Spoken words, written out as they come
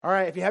All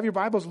right, if you have your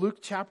Bibles, Luke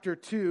chapter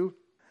 2.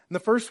 And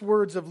the first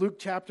words of Luke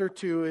chapter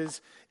 2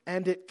 is,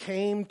 "And it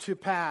came to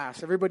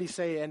pass." Everybody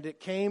say, "And it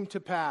came to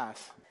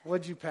pass."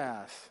 What'd you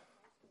pass?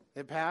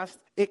 It passed?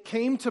 "It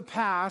came to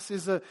pass"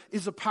 is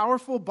a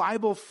powerful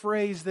Bible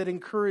phrase that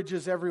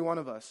encourages every one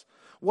of us.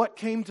 What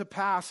came to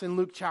pass in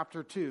Luke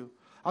chapter 2?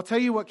 I'll tell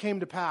you what came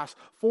to pass.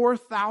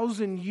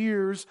 4,000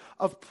 years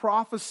of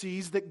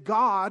prophecies that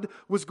God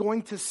was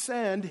going to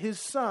send His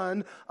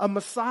Son, a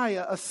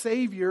Messiah, a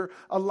Savior,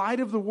 a light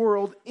of the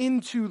world,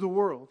 into the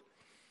world.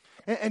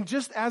 And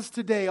just as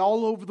today,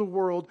 all over the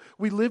world,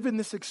 we live in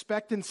this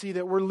expectancy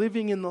that we're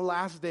living in the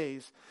last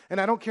days.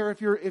 And I don't care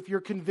if your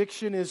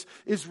conviction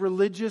is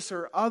religious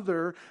or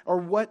other, or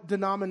what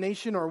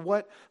denomination or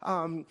what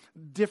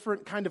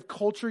different kind of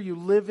culture you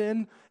live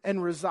in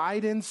and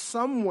reside in,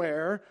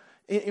 somewhere,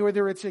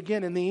 whether it's,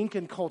 again, in the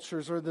Incan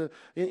cultures or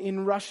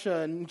in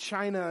Russia and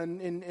China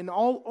and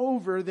all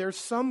over, there's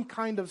some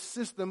kind of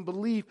system,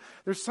 belief,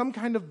 there's some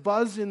kind of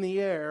buzz in the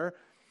air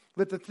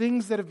that the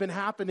things that have been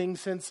happening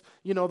since,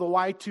 the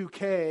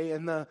Y2K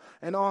and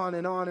on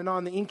and on and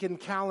on, the Incan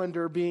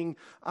calendar being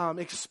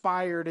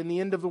expired and the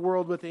end of the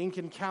world with the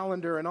Incan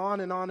calendar and on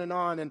and on and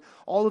on, and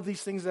all of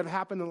these things that have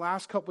happened in the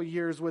last couple of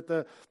years with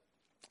the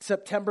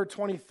September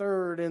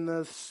 23rd and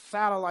the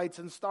satellites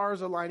and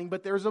stars aligning.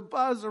 But there's a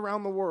buzz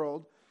around the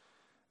world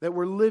that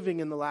we're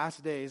living in the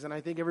last days, and I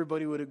think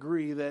everybody would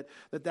agree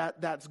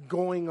that's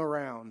going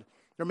around.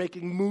 They're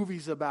making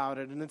movies about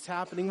it, and it's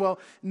happening. Well,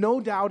 no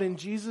doubt in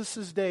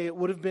Jesus' day, it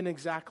would have been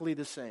exactly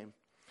the same.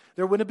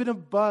 There would have been a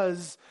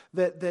buzz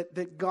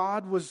that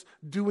God was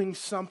doing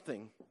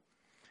something.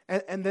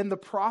 And then the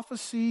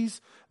prophecies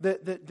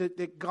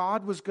that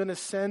God was going to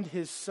send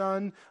His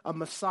Son, a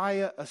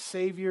Messiah, a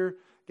Savior,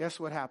 guess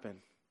what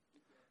happened?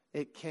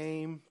 It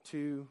came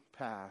to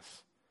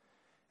pass.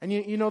 And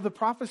the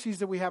prophecies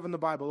that we have in the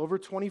Bible, over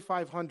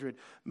 2,500,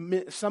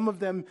 some of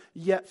them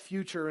yet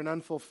future and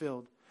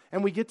unfulfilled.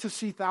 And we get to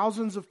see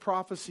thousands of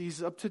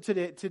prophecies up to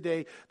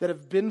today that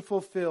have been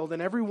fulfilled. And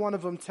every one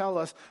of them tell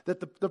us that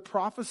the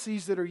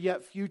prophecies that are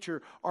yet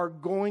future are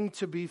going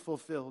to be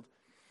fulfilled.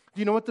 Do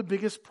you know what the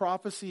biggest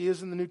prophecy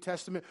is in the New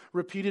Testament,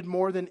 repeated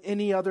more than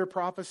any other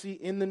prophecy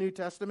in the New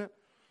Testament?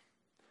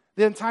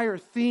 The entire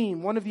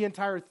theme, one of the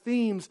entire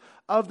themes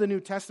of the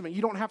New Testament.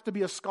 You don't have to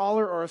be a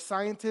scholar or a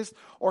scientist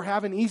or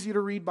have an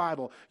easy-to-read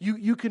Bible.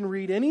 You can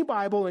read any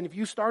Bible, and if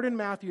you start in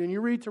Matthew and you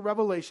read to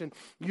Revelation,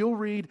 you'll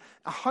read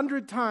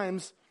 100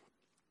 times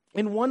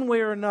in one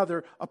way or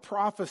another a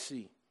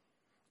prophecy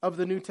of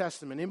the New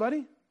Testament.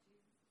 Anybody?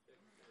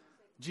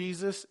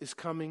 Jesus is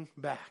coming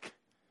back.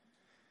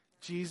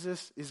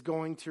 Jesus is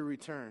going to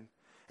return.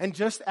 And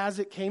just as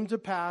it came to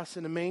pass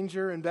in a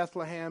manger in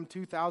Bethlehem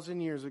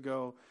 2,000 years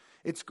ago,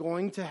 it's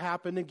going to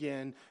happen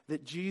again,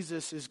 that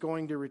Jesus is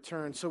going to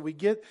return. So we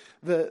get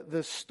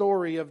the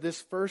story of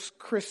this first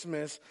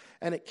Christmas,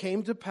 and it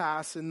came to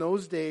pass in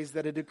those days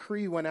that a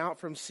decree went out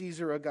from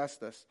Caesar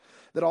Augustus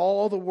that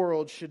all the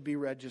world should be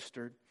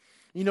registered.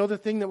 You know the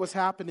thing that was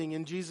happening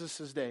in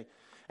Jesus' day.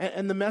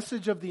 And the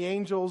message of the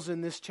angels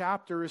in this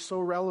chapter is so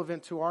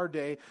relevant to our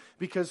day,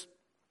 because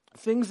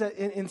things that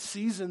in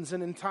seasons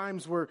and in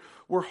times were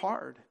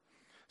hard.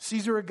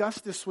 Caesar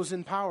Augustus was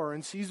in power,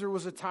 and Caesar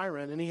was a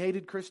tyrant, and he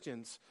hated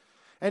Christians,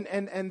 and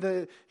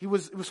it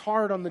was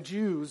hard on the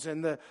Jews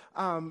and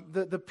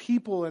the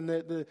people, and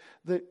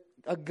the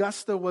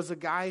Augusta was a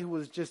guy who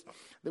was just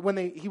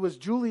he was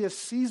Julius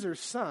Caesar's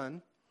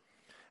son,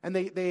 and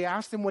they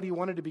asked him what he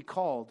wanted to be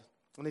called,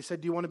 and they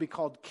said, "Do you want to be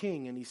called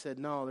king?" And he said,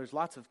 "No, there's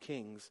lots of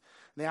kings."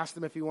 And they asked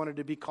him if he wanted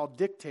to be called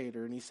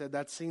dictator, and he said,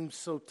 "That seems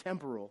so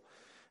temporal."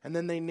 And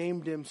then they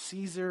named him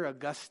Caesar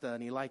Augusta,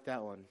 and he liked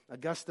that one.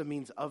 Augusta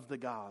means of the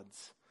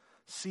gods.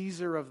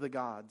 Caesar of the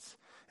gods.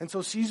 And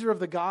so Caesar of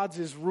the gods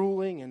is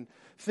ruling, and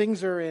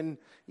things are in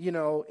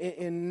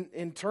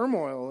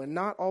turmoil and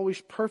not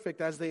always perfect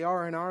as they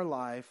are in our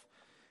life.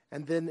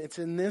 And then it's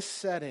in this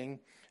setting,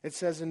 it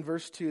says in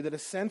verse 2, that a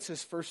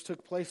census first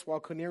took place while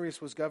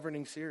Quirinius was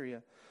governing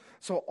Syria.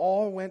 So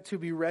all went to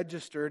be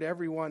registered,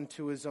 everyone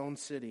to his own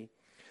city.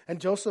 And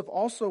Joseph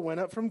also went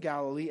up from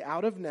Galilee,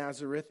 out of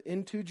Nazareth,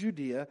 into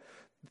Judea,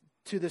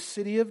 to the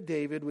city of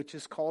David, which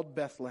is called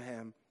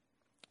Bethlehem,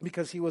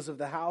 because he was of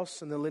the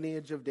house and the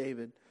lineage of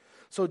David.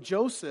 So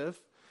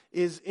Joseph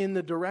is in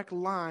the direct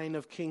line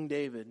of King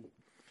David.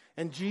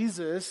 And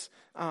Jesus,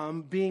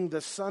 being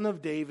the son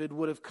of David,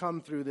 would have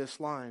come through this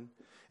line.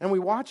 And we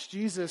watch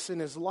Jesus in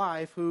his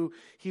life, who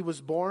he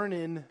was born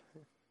in,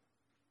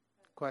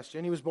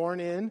 he was born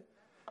in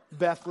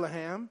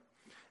Bethlehem.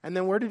 And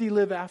then where did he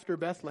live after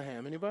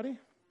Bethlehem? Anybody?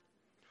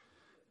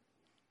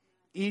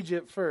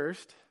 Egypt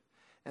first,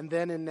 and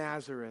then in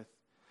Nazareth.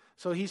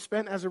 So he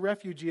spent as a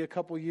refugee a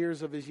couple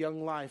years of his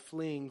young life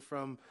fleeing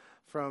from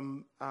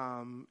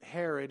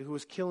Herod, who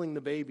was killing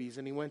the babies,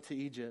 and he went to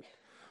Egypt.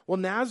 Well,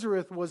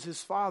 Nazareth was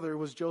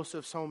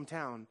Joseph's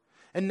hometown.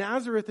 And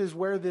Nazareth is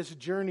where this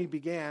journey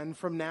began,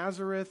 from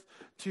Nazareth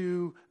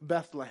to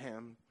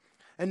Bethlehem.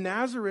 And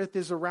Nazareth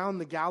is around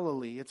the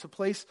Galilee. It's a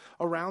place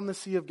around the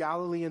Sea of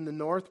Galilee in the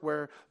north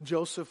where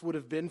Joseph would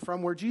have been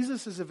from, where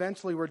Jesus is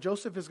eventually, where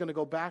Joseph is going to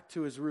go back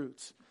to his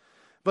roots.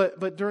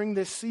 But during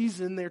this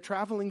season, they're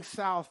traveling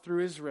south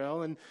through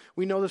Israel, and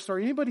we know the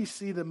story. Anybody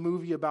see the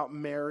movie about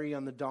Mary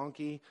on the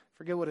donkey?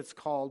 Forget what it's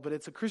called, but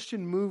it's a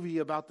Christian movie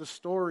about the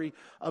story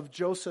of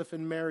Joseph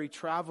and Mary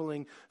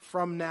traveling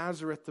from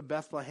Nazareth to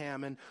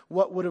Bethlehem, and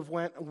what would have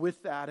went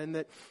with that, and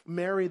that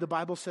Mary, the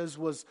Bible says,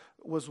 was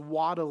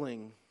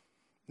waddling.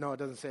 No, it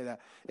doesn't say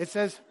that. It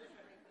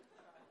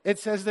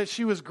says that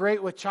she was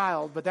great with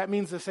child, but that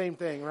means the same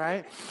thing,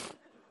 right?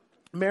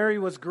 Mary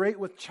was great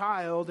with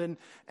child,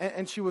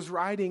 and she was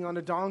riding on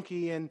a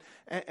donkey, and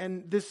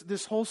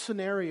this whole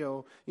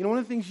scenario. You know, one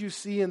of the things you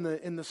see in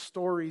the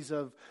stories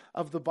of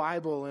the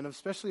Bible, and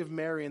especially of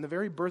Mary and the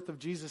very birth of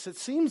Jesus, it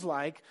seems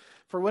like,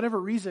 for whatever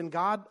reason,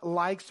 God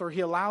likes or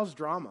He allows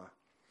drama.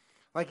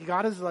 Like,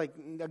 God is like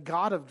a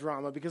God of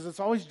drama, because it's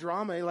always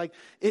drama. Like,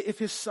 if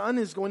His Son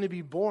is going to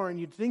be born,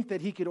 you'd think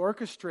that He could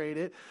orchestrate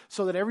it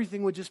so that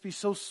everything would just be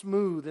so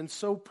smooth and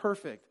so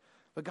perfect.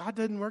 But God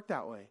doesn't work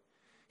that way.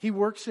 He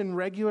works in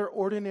regular,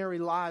 ordinary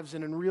lives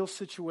and in real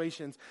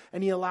situations.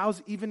 And He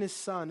allows even His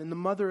Son and the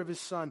mother of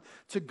His Son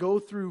to go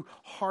through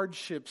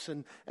hardships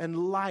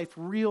and life,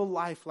 real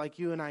life like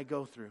you and I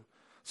go through.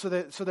 So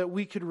that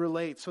we could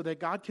relate, so that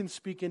God can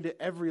speak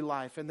into every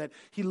life, and that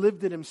He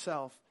lived it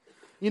Himself.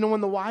 You know,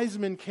 when the wise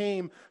men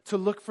came to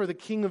look for the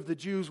King of the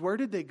Jews, where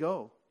did they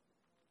go?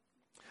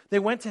 They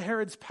went to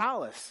Herod's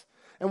palace.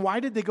 And why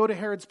did they go to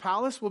Herod's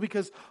palace? Well,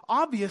 because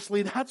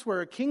obviously that's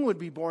where a king would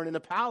be born, in a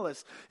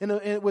palace,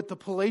 with the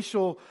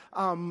palatial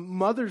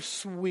mother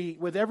suite,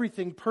 with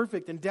everything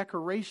perfect and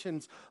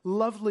decorations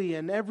lovely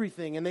and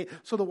everything.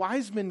 So the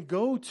wise men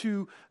go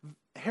to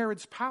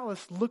Herod's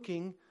palace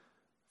looking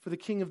for the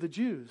King of the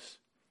Jews.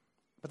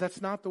 But that's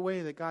not the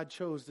way that God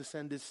chose to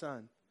send His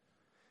Son.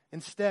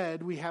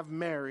 Instead, we have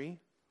Mary,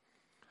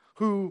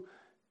 who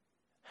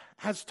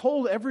has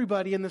told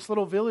everybody in this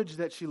little village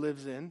that she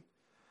lives in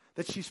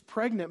that she's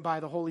pregnant by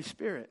the Holy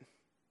Spirit.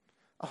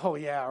 Oh,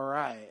 yeah,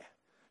 right.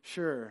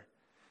 Sure.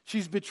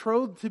 She's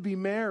betrothed to be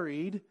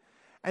married,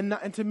 and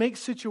to make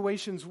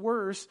situations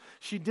worse,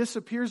 she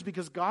disappears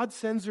because God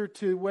sends her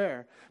to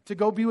where? To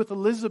go be with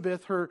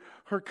Elizabeth, her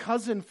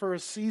cousin, for a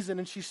season,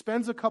 and she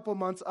spends a couple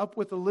months up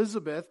with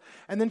Elizabeth,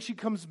 and then she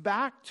comes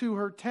back to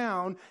her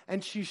town,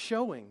 and she's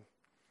showing.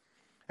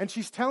 And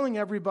she's telling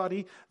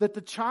everybody that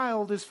the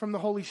child is from the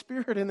Holy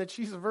Spirit and that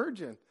she's a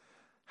virgin.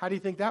 How do you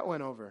think that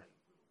went over?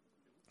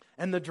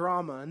 And the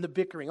drama and the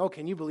bickering. Oh,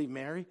 can you believe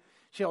Mary?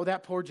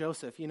 That poor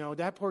Joseph. You know,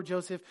 that poor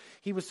Joseph,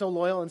 he was so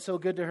loyal and so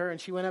good to her, and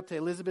she went up to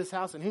Elizabeth's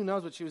house, and who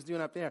knows what she was doing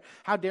up there.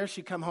 How dare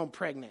she come home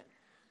pregnant?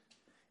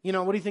 You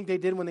know, what do you think they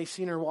did when they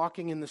seen her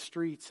walking in the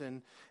streets?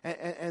 And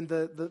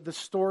the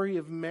story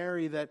of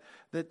Mary,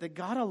 that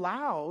God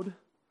allowed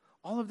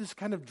all of this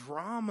kind of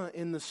drama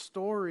in the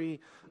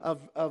story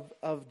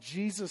of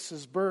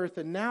Jesus' birth.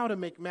 And now, to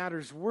make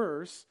matters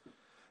worse,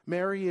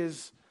 Mary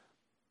is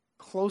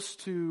close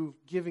to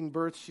giving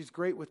birth. She's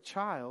great with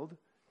child.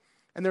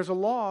 And there's a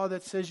law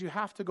that says you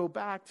have to go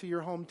back to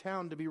your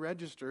hometown to be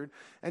registered.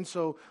 And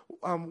so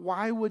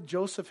why would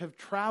Joseph have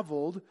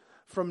traveled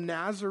from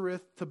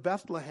Nazareth to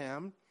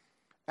Bethlehem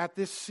at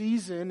this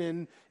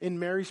season in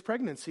Mary's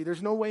pregnancy?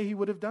 There's no way he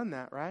would have done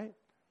that, right?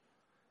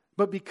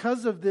 But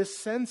because of this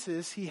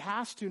census, he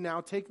has to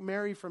now take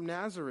Mary from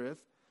Nazareth.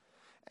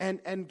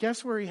 And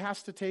guess where he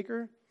has to take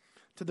her?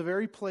 To the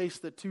very place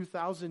that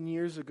 2,000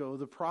 years ago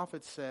the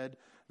prophet said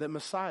that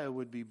Messiah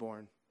would be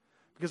born.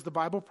 Because the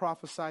Bible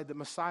prophesied that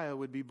Messiah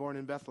would be born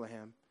in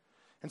Bethlehem.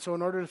 And so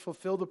in order to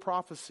fulfill the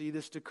prophecy,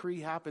 this decree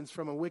happens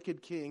from a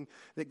wicked king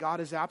that God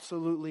is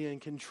absolutely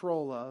in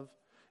control of.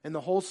 And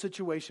the whole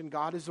situation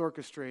God is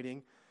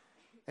orchestrating.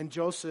 And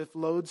Joseph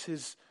loads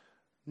his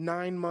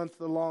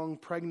 9-month-long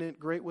pregnant,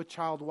 great with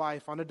child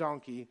wife on a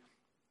donkey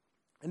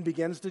and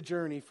begins the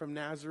journey from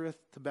Nazareth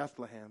to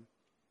Bethlehem.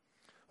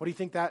 What do you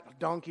think that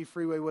donkey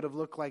freeway would have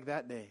looked like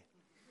that day?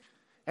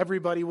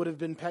 Everybody would have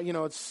been,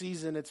 it's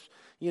season,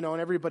 and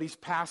everybody's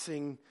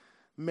passing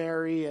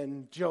Mary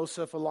and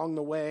Joseph along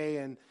the way.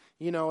 And,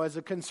 as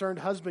a concerned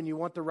husband, you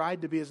want the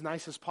ride to be as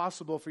nice as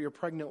possible for your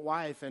pregnant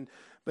wife.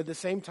 But at the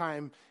same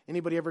time,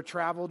 anybody ever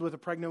traveled with a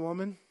pregnant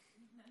woman?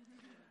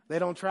 They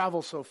don't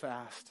travel so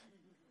fast.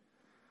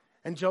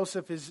 And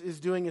Joseph is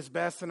doing his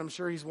best, and I'm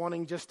sure he's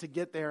wanting just to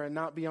get there and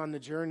not be on the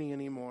journey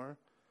anymore.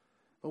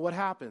 But what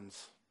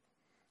happens?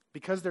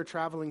 Because they're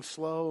traveling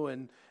slow,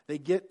 and they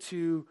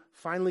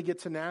finally get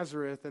to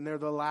Nazareth, and they're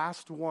the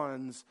last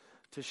ones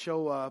to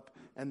show up,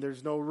 and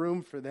there's no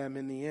room for them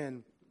in the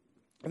inn.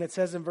 And it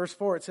says in verse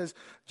 4, it says,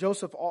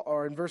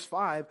 or in verse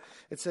 5,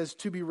 it says,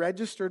 to be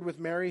registered with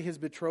Mary, his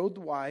betrothed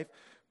wife,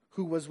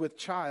 who was with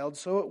child.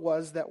 So it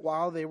was that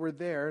while they were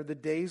there, the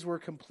days were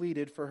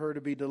completed for her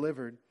to be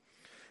delivered.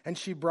 And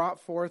she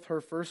brought forth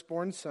her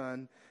firstborn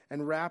son,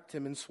 and wrapped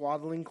him in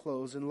swaddling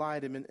clothes, and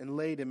laid him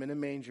in a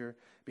manger,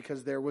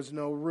 because there was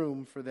no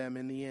room for them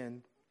in the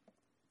inn.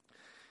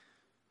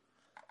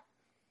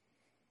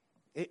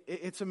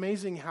 It's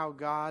amazing how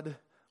God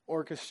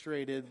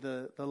orchestrated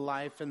the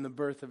life and the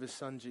birth of his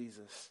son,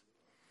 Jesus.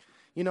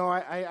 You know,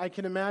 I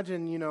can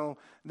imagine, you know,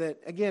 that,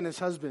 again, as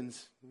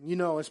husbands, you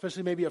know,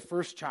 especially maybe a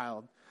first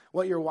child,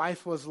 what your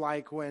wife was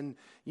like when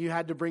you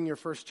had to bring your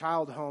first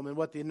child home and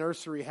what the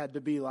nursery had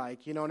to be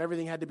like, you know, and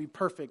everything had to be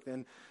perfect.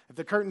 And if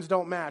the curtains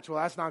don't match,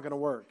 well, that's not going to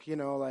work, you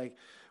know, like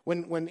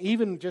when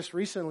even just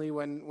recently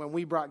when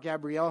we brought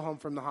Gabrielle home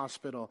from the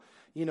hospital,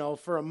 you know,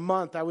 for a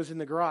month I was in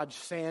the garage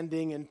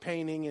sanding and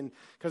painting, and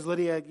because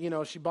Lydia, you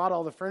know, she bought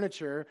all the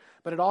furniture,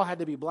 but it all had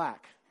to be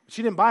black.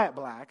 She didn't buy it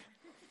black.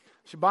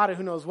 She bought it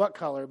who knows what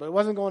color, but it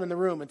wasn't going in the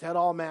room. It had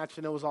all matched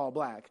and it was all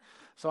black.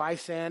 So I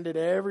sanded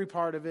every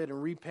part of it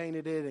and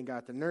repainted it and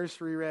got the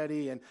nursery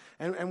ready,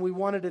 and we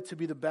wanted it to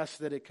be the best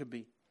that it could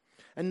be.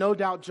 And no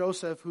doubt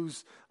Joseph,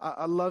 who's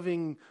a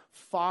loving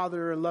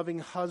father, a loving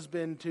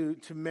husband to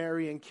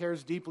Mary and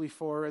cares deeply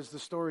for her, as the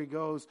story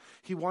goes,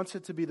 he wants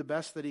it to be the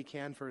best that he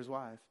can for his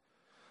wife.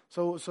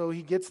 So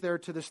he gets there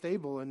to the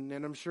stable, and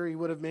I'm sure he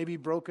would have maybe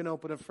broken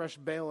open a fresh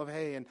bale of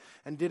hay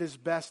and did his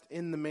best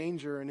in the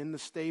manger and in the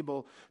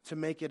stable to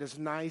make it as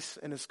nice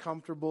and as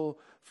comfortable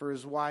for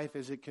his wife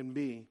as it can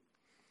be.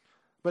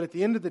 But at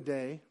the end of the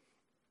day,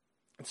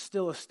 it's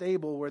still a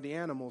stable where the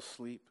animals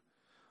sleep.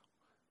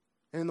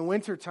 And in the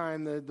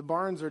wintertime, the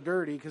barns are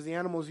dirty because the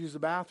animals use the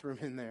bathroom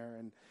in there.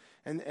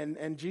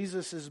 And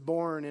Jesus is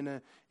born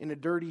in a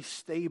dirty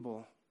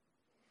stable.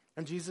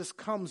 And Jesus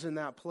comes in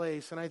that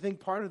place. And I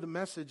think part of the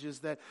message is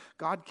that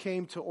God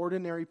came to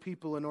ordinary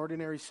people in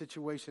ordinary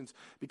situations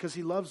because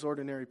he loves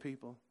ordinary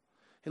people.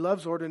 He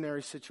loves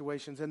ordinary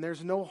situations. And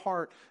there's no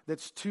heart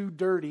that's too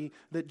dirty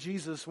that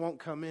Jesus won't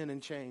come in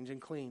and change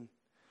and clean.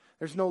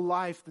 There's no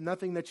life,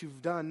 nothing that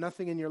you've done,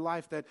 nothing in your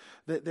life that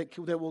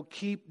will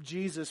keep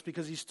Jesus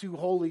because he's too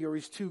holy or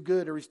he's too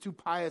good or he's too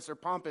pious or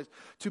pompous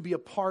to be a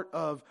part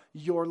of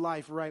your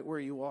life right where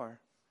you are.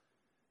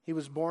 He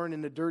was born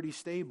in a dirty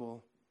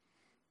stable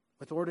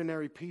with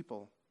ordinary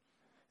people.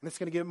 And it's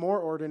going to get more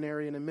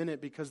ordinary in a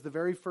minute because the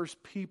very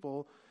first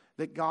people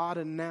that God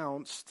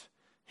announced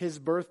his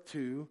birth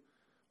to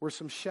were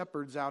some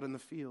shepherds out in the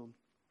field.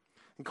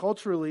 And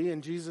culturally,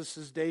 in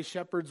Jesus' day,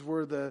 shepherds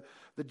were the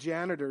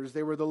janitors.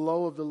 They were the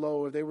low of the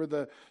low. They were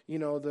the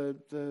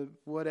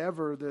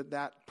whatever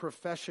that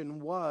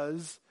profession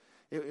was.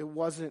 It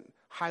wasn't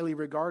highly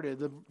regarded.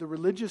 The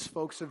religious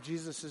folks of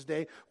Jesus'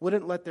 day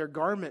wouldn't let their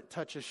garment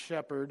touch a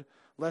shepherd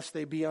lest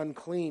they be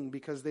unclean,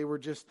 because they were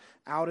just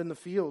out in the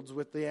fields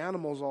with the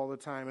animals all the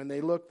time, and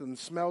they looked and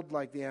smelled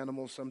like the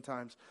animals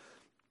sometimes.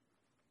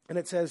 And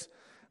it says,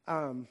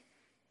 in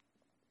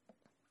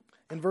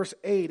verse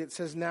 8, it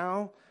says,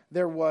 "Now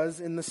there was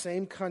in the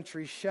same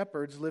country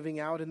shepherds living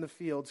out in the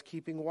fields,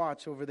 keeping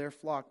watch over their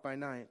flock by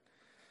night."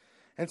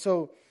 And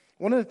so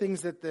one of the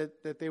things that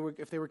they were,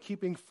 if they were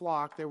keeping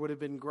flock, there would have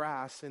been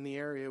grass in the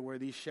area where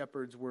these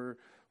shepherds were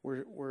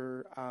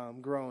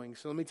growing.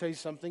 So let me tell you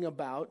something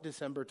about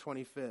December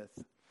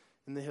 25th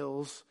in the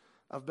hills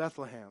of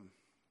Bethlehem.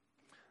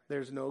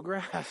 There's no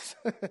grass.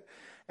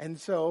 And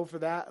so for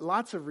that,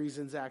 lots of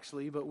reasons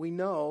actually, but we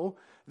know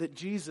that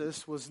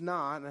Jesus was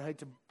not, and I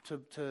hate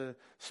to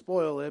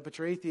spoil it, but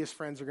your atheist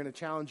friends are going to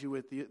challenge you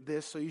with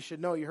this, so you should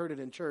know, you heard it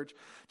in church.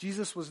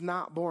 Jesus was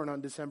not born on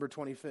December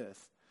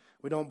 25th.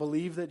 We don't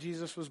believe that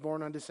Jesus was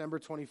born on December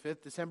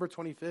 25th. December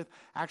 25th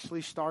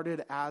actually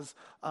started as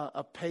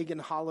a pagan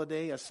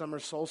holiday, a summer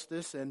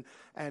solstice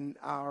and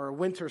or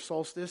winter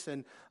solstice,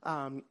 and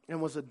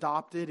was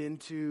adopted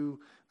into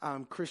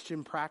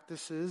Christian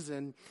practices.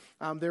 And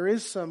there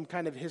is some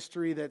kind of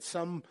history that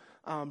some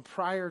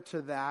prior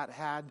to that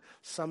had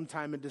some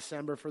time in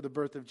December for the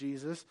birth of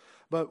Jesus,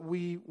 but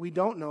we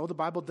don't know. The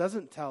Bible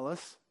doesn't tell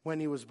us when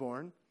he was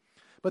born.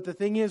 But the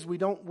thing is, we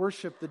don't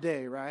worship the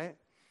day, right?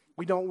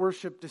 We don't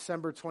worship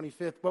December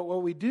 25th, but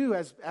what we do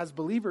as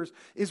believers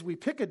is we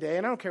pick a day,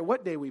 and I don't care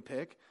what day we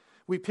pick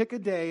a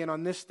day, and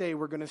on this day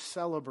we're going to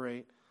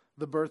celebrate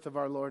the birth of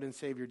our Lord and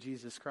Savior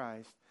Jesus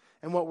Christ.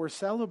 And what we're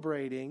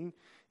celebrating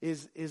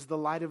is the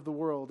light of the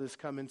world has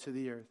come into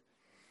the earth.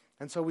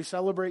 And so we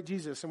celebrate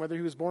Jesus, and whether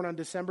he was born on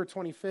December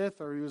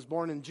 25th or he was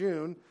born in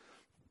June,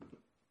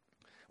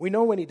 we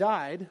know when he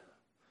died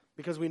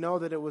because we know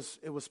that it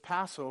was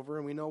Passover,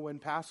 and we know when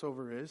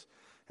Passover is,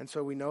 and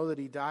so we know that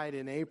he died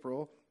in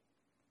April.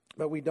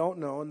 But we don't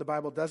know, and the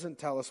Bible doesn't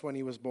tell us when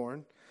he was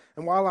born.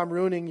 And while I'm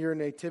ruining your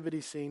nativity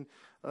scene,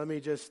 let me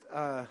just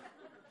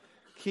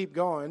keep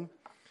going.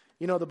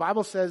 You know, the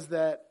Bible says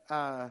that,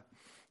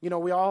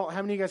 we all,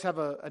 how many of you guys have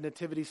a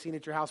nativity scene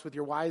at your house with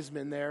your wise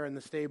men there in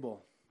the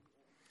stable?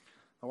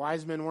 The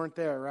wise men weren't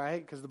there,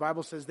 right? Because the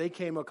Bible says they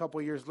came a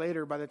couple years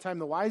later. By the time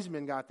the wise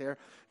men got there,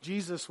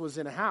 Jesus was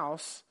in a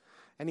house,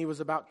 and he was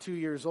about 2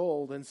 years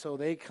old. And so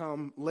they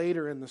come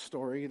later in the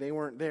story. They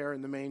weren't there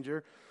in the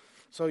manger.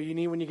 So you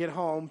need, when you get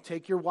home,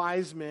 take your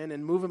wise men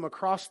and move them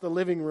across the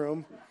living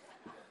room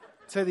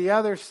to the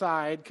other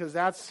side, because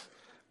that's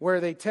where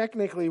they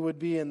technically would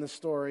be in the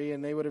story,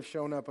 and they would have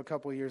shown up a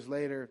couple years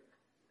later.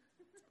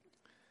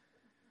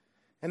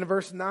 And in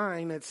verse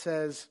 9 it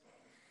says,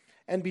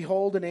 And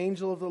behold, an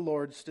angel of the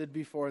Lord stood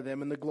before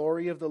them, and the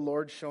glory of the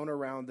Lord shone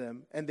around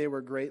them, and they were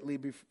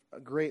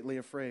greatly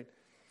afraid.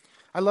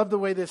 I love the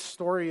way this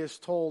story is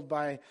told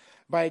by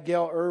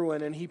Gail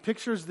Irwin, and he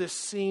pictures this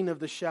scene of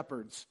the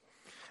shepherds.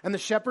 And the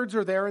shepherds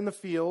are there in the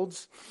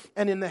fields,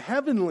 and in the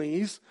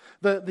heavenlies,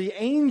 the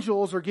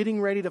angels are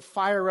getting ready to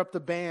fire up the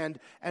band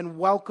and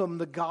welcome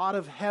the God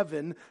of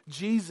heaven,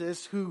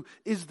 Jesus, who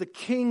is the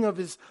king of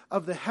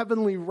the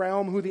heavenly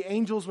realm, who the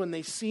angels, when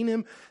they seen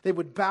him, they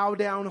would bow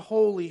down,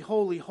 holy,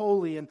 holy,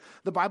 holy. And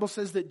the Bible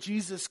says that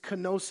Jesus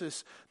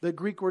kenosis, the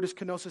Greek word is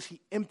kenosis,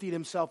 he emptied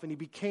himself and he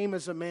became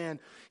as a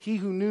man. He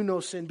who knew no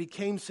sin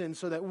became sin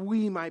so that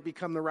we might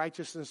become the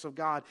righteousness of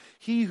God.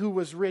 He who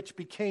was rich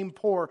became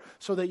poor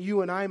so that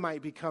you and I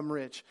might become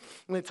rich.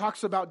 And it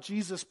talks about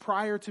Jesus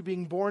prior to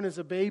being born as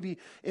a baby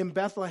in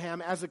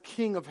Bethlehem as a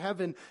king of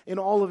heaven in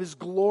all of his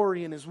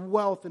glory and his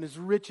wealth and his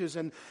riches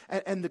and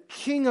the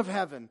king of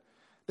heaven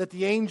that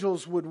the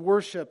angels would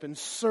worship and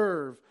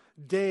serve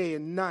day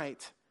and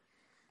night.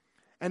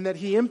 And that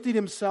he emptied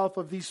himself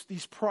of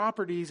these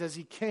properties as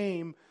he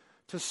came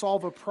to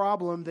solve a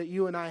problem that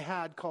you and I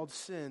had called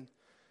sin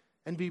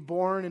and be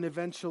born and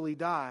eventually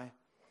die.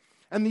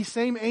 And these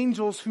same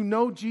angels who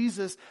know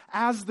Jesus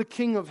as the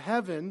King of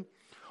heaven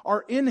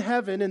are in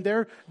heaven and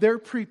they're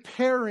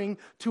preparing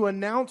to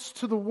announce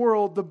to the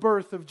world the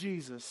birth of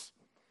Jesus.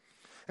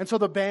 And so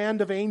the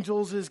band of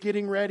angels is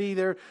getting ready.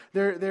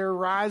 They're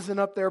rising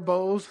up their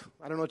bows.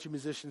 I don't know what you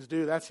musicians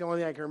do. That's the only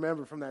thing I can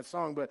remember from that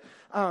song. But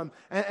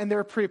and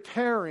they're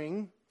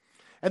preparing.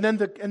 And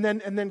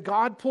then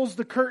God pulls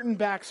the curtain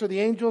back so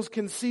the angels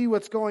can see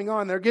what's going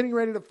on. They're getting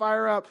ready to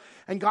fire up,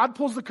 and God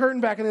pulls the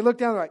curtain back, and they look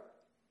down like,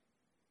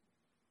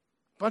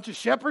 bunch of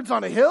shepherds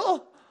on a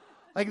hill?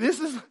 Like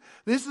this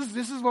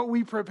is what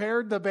we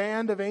prepared the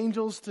band of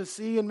angels to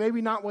see, and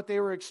maybe not what they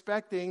were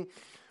expecting.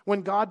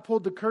 When God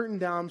pulled the curtain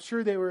down, I'm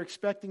sure they were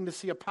expecting to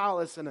see a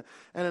palace and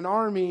an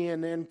army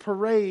and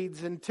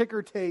parades and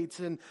ticker tates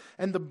and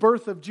the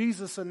birth of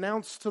Jesus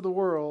announced to the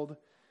world.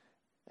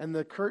 And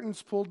the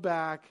curtain's pulled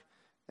back,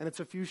 and it's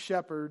a few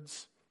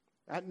shepherds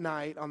at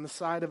night on the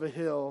side of a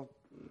hill.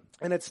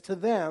 And it's to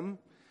them,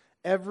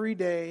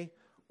 everyday,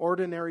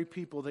 ordinary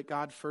people, that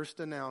God first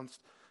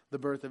announced the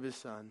birth of his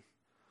son.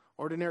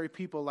 Ordinary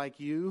people like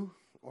you,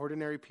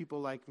 ordinary people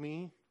like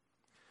me.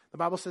 The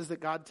Bible says that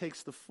God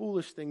takes the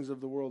foolish things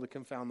of the world to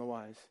confound the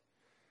wise.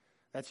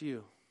 That's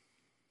you,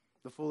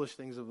 the foolish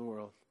things of the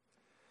world.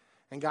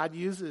 And God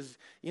uses,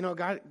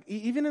 God,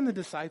 even in the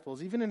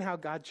disciples, even in how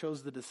God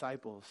chose the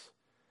disciples.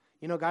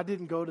 God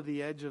didn't go to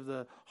the edge of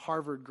the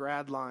Harvard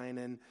grad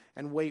line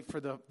and wait for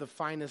the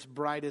finest,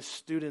 brightest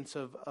students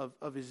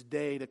of his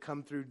day to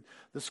come through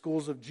the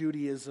schools of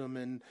Judaism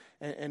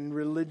and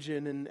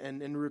religion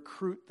and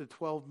recruit the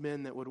 12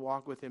 men that would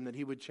walk with him that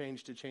he would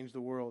change to change the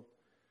world.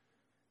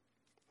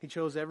 He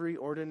chose every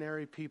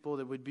ordinary people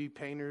that would be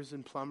painters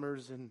and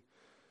plumbers and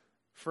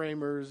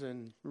framers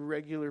and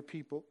regular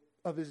people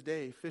of his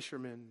day,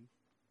 fishermen.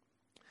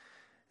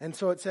 And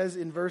so it says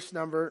in verse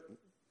number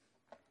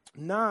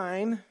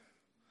 9,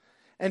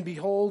 and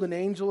behold, an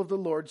angel of the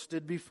Lord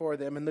stood before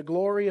them, and the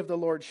glory of the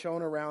Lord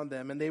shone around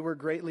them, and they were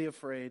greatly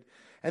afraid.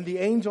 And the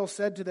angel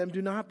said to them,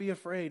 do not be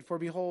afraid, for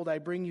behold, I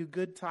bring you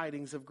good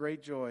tidings of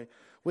great joy,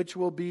 which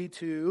will be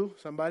to,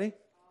 somebody?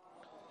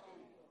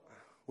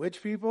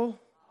 Which people?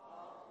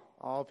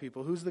 All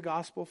people. Who's the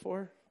gospel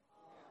for?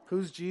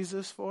 Who's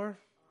Jesus for?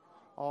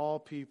 All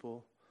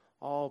people.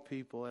 All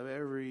people of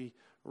every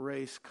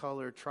race,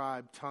 color,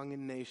 tribe, tongue,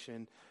 and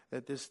nation.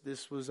 That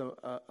this was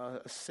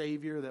a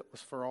Savior that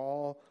was for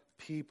all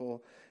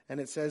people. And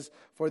it says,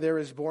 for there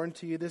is born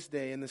to you this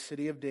day in the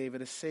city of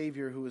David a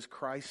Savior who is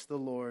Christ the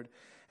Lord.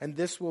 And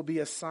this will be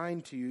a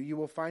sign to you. You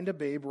will find a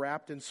babe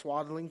wrapped in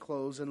swaddling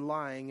clothes and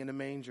lying in a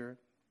manger.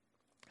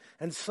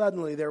 And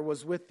suddenly there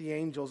was with the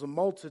angels a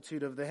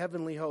multitude of the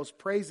heavenly host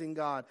praising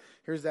God.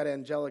 Here's that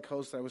angelic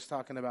host I was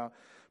talking about.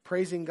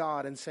 Praising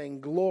God and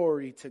saying,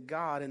 glory to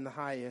God in the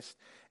highest,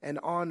 and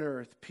on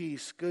earth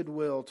peace,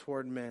 goodwill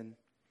toward men.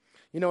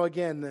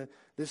 Again,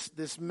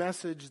 this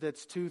message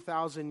that's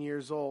 2,000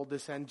 years old,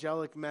 this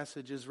angelic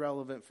message is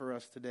relevant for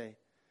us today.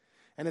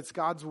 And it's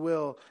God's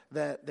will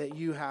that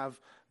you have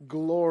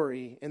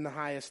glory in the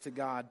highest to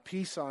God,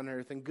 peace on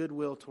earth, and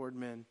goodwill toward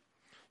men.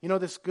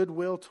 This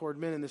goodwill toward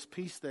men and this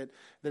peace that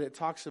it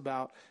talks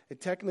about,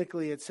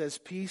 it says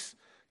peace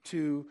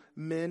to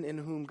men in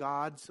whom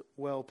God's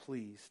well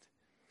pleased.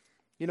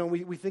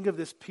 We think of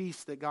this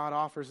peace that God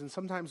offers, and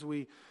sometimes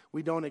we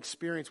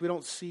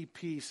don't see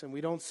peace, and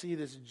we don't see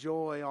this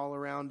joy all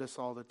around us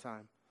all the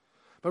time.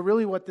 But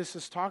really what this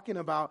is talking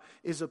about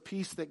is a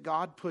peace that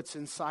God puts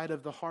inside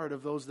of the heart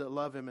of those that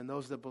love him and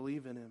those that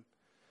believe in him.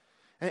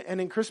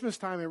 And in Christmas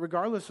time,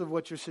 regardless of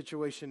what your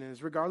situation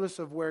is, regardless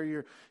of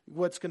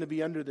what's going to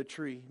be under the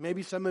tree,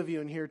 maybe some of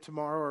you in here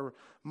tomorrow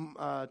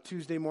or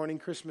Tuesday morning,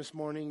 Christmas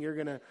morning, you're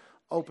going to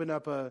open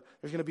up there's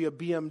going to be a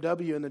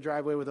BMW in the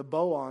driveway with a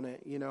bow on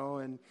it,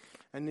 and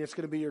it's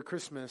going to be your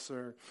Christmas,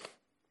 or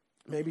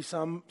maybe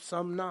some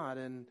not.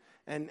 And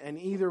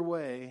either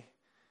way,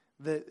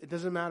 that it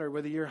doesn't matter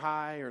whether you're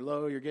high or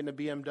low, you're getting a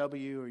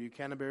BMW or you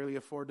can't barely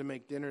afford to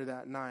make dinner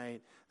that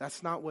night.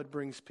 That's not what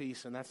brings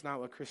peace, and that's not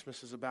what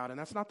Christmas is about. And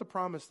that's not the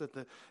promise that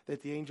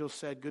the angels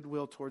said,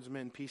 goodwill towards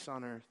men, peace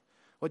on earth.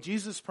 What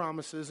Jesus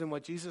promises and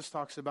what Jesus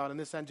talks about in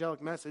this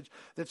angelic message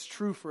that's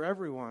true for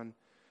everyone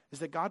is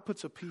that God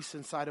puts a peace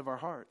inside of our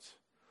hearts.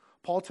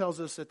 Paul tells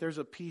us that there's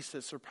a peace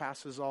that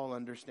surpasses all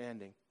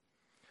understanding.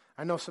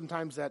 I know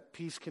sometimes that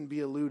peace can be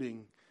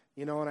eluding,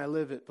 and I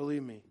live it,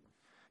 believe me.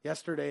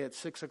 Yesterday at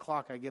 6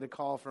 o'clock, I get a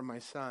call from my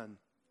son.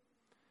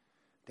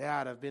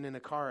 Dad, I've been in a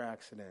car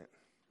accident.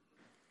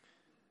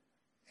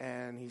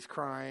 And he's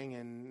crying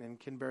and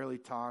can barely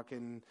talk.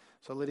 And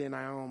so Lydia and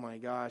I, oh my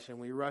gosh, and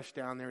we rush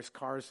down there.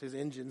 His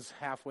engine's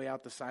halfway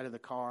out the side of the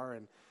car,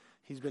 and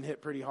he's been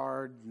hit pretty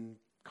hard, and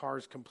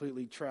car's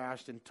completely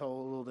trashed and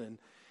totaled, and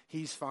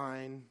he's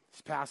fine.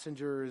 His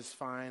passenger is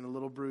fine, a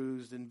little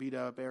bruised and beat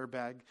up,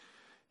 airbag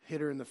hit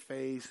her in the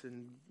face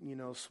and,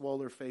 swole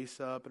her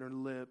face up and her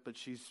lip, but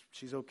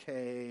she's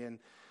okay. And,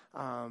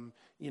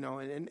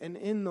 and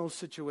in those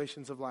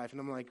situations of life,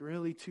 and I'm like,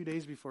 really, 2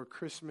 days before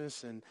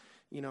Christmas, and,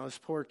 this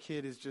poor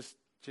kid is just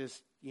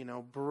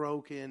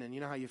broken, and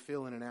you know how you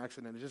feel in an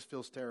accident. It just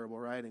feels terrible,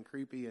 right? And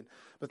creepy.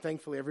 But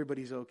thankfully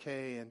everybody's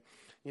okay.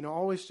 And,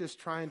 always just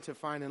trying to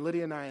find, and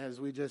Lydia and I, as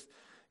we just,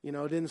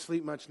 didn't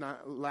sleep much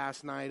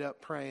last night,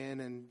 up praying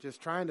and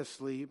just trying to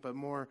sleep, but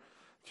more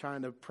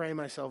trying to pray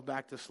myself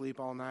back to sleep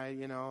all night,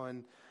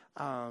 and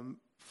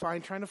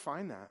trying to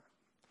find that,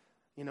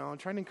 and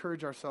trying to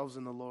encourage ourselves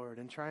in the Lord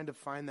and trying to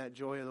find that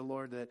joy of the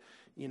Lord that,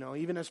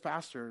 even as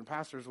pastor and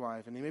pastor's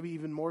wife, and maybe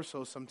even more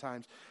so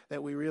sometimes,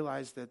 that we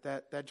realize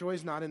that joy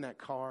is not in that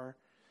car,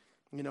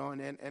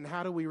 and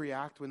how do we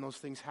react when those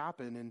things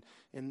happen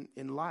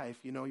in life?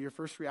 Your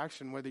first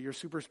reaction, whether you're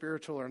super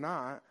spiritual or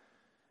not,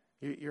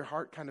 your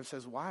heart kind of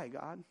says, why,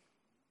 God?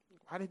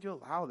 Why did you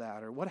allow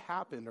that? Or what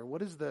happened? Or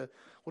what is the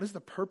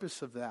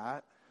purpose of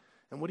that?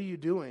 And what are you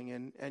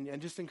doing?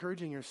 And just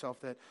encouraging yourself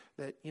that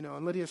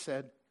and Lydia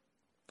said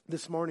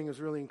this morning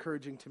was really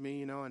encouraging to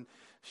me, and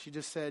she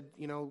just said,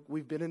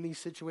 we've been in these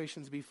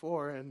situations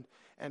before,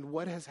 and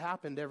what has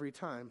happened every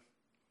time?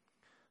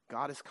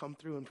 God has come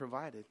through and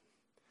provided.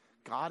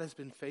 God has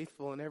been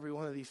faithful in every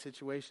one of these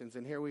situations.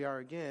 And here we are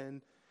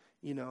again,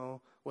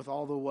 with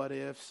all the what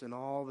ifs and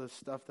all the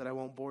stuff that I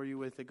won't bore you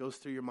with that goes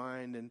through your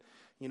mind, and,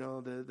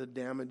 the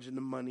damage and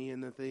the money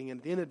and the thing. And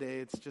at the end of the day,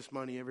 it's just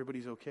money.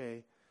 Everybody's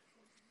okay.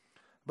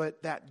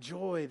 But that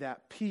joy,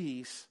 that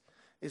peace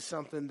is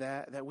something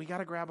that we got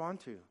to grab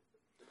onto.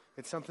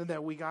 It's something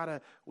that we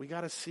gotta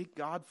seek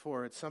God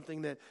for. It's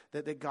something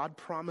that God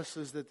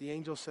promises, that the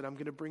angel said, I'm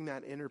going to bring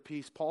that inner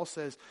peace. Paul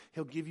says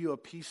he'll give you a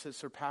peace that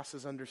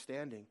surpasses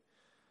understanding.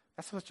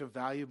 That's such a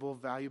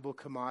valuable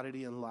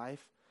commodity in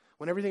life.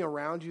 When everything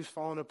around you is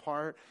falling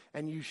apart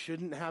and you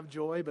shouldn't have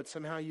joy, but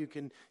somehow you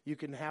can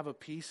have a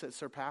peace that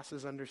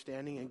surpasses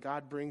understanding, and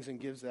God brings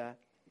and gives that.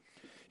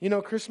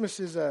 Christmas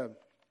is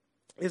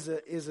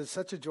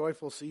such a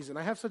joyful season.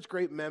 I have such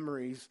great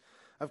memories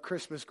of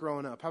Christmas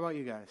growing up. How about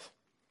you guys?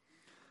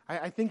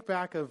 I think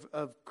back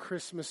of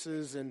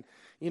Christmases and,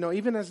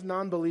 even as a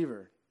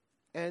non-believer.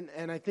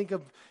 And I think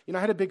of, I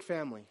had a big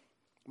family.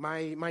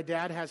 My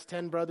dad has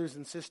 10 brothers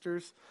and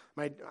sisters.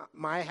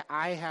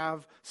 I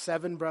have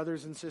 7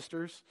 brothers and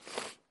sisters,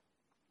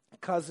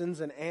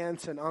 cousins and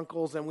aunts and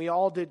uncles, and we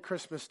all did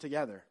Christmas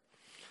together.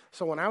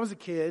 So when I was a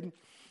kid,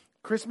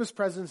 Christmas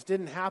presents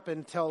didn't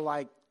happen till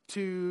like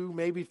 2,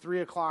 maybe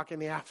 3 o'clock in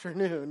the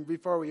afternoon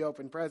before we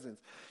opened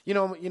presents.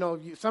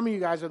 Some of you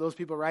guys are those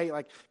people, right?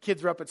 Like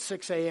kids are up at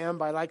 6 a.m.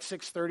 By like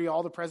 6:30,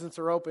 all the presents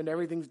are opened,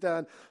 everything's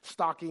done,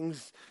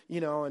 stockings,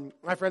 and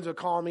my friends would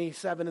call me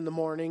 7 in the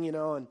morning,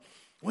 and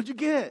what'd you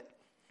get?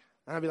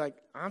 And I'd be like,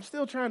 I'm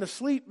still trying to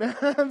sleep,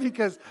 man,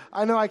 because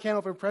I know I can't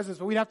open presents,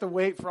 but we'd have to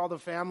wait for all the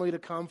family to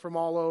come from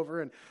all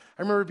over. And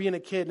I remember being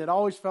a kid, and it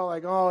always felt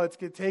like, it's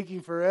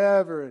taking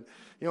forever.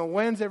 And,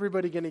 when's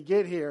everybody going to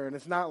get here? And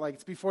it's not like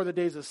it's before the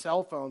days of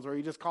cell phones where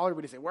you just call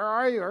everybody and say, where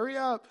are you? Hurry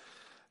up.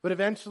 But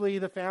eventually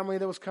the family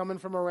that was coming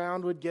from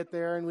around would get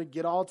there, and we'd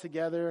get all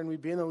together, and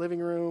we'd be in the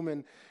living room,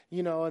 and,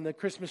 and the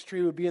Christmas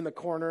tree would be in the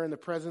corner, and the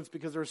presents,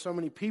 because there were so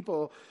many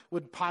people,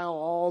 would pile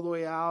all the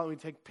way out, and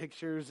we'd take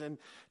pictures, and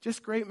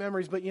just great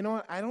memories. But you know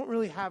what? I don't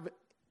really have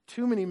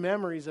too many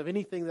memories of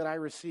anything that I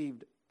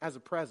received as a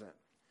present.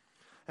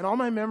 And all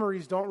my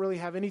memories don't really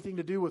have anything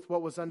to do with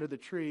what was under the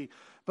tree,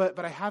 but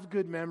I have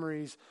good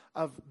memories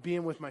of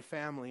being with my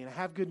family, and I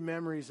have good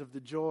memories of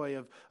the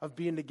joy of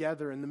being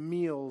together, and the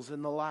meals,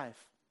 and the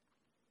life.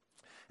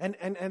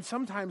 And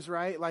sometimes,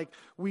 right, like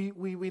we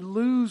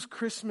lose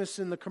Christmas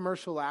in the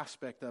commercial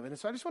aspect of it. And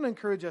so I just want to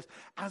encourage us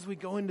as we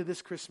go into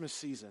this Christmas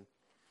season,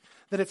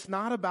 that it's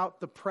not about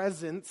the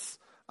presents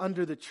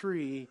under the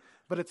tree,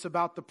 but it's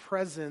about the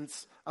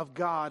presence of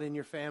God in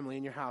your family,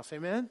 in your house.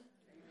 Amen?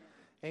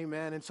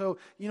 Amen. And so,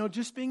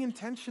 just being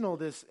intentional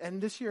this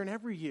year and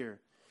every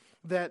year,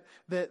 that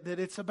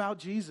it's about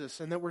Jesus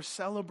and that we're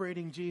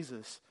celebrating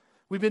Jesus.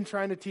 We've been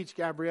trying to teach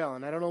Gabrielle,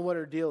 and I don't know what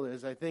her deal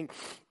is. I think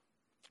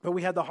But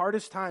we had the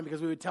hardest time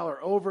because we would tell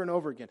her over and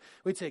over again.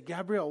 We'd say,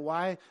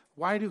 Gabrielle,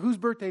 whose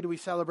birthday do we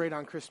celebrate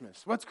on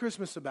Christmas? What's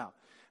Christmas about?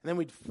 And then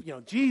we'd,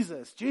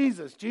 Jesus,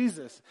 Jesus,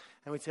 Jesus.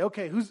 And we'd say,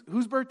 okay,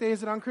 whose birthday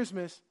is it on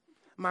Christmas?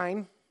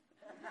 Mine.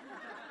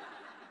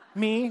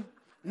 Me?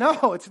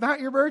 No, it's not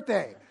your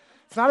birthday.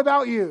 It's not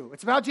about you.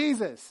 It's about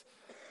Jesus.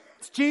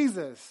 It's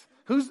Jesus.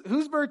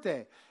 Whose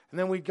birthday? And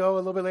then we'd go a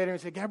little bit later and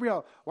say,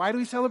 Gabrielle, why do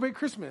we celebrate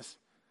Christmas?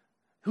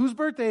 Whose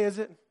birthday is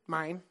it?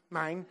 Mine.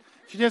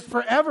 She just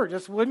forever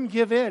just wouldn't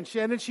give in.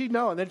 And then she'd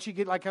know. And then she'd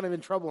get like kind of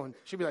in trouble. And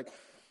she'd be like,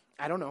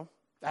 I don't know.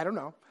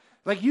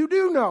 Like, you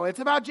do know. It's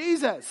about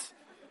Jesus.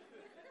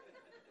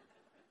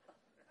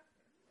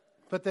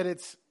 But that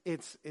it's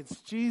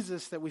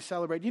Jesus that we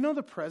celebrate. You know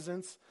the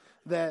presents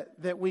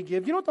that we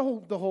give? You know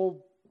what the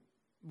whole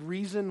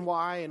reason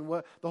why and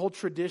what the whole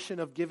tradition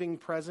of giving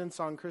presents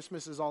on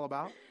Christmas is all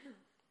about?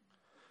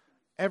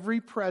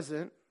 Every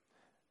present,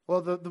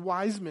 well, the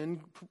wise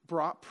men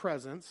brought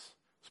presents.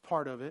 It's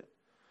part of it.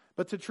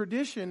 But the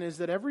tradition is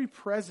that every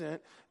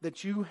present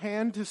that you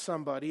hand to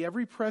somebody,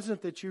 every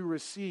present that you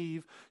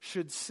receive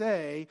should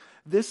say,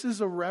 this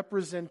is a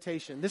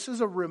representation. This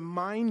is a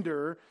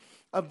reminder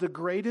of the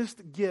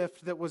greatest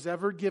gift that was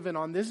ever given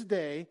on this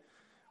day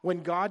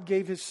when God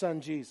gave his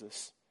son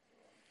Jesus.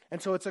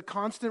 And so it's a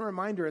constant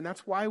reminder, and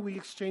that's why we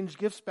exchange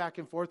gifts back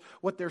and forth.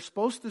 What they're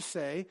supposed to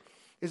say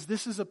is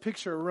this is a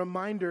picture, a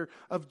reminder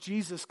of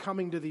Jesus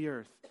coming to the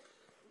earth.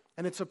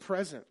 And it's a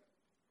present.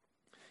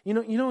 You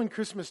know, in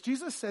Christmas,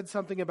 Jesus said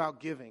something about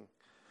giving.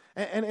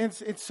 And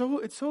it's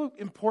so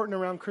important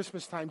around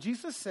Christmas time.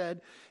 Jesus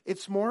said,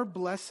 it's more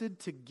blessed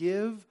to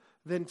give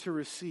than to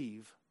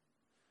receive.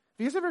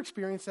 Have you guys ever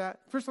experienced that?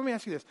 First, let me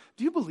ask you this.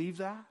 Do you believe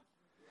that?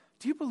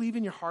 Do you believe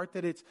in your heart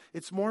that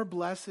it's more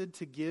blessed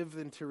to give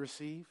than to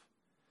receive?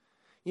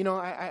 You know,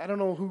 I don't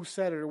know who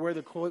said it or where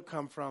the quote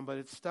come from, but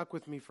it's stuck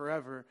with me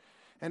forever.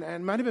 And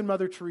it might have been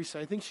Mother Teresa.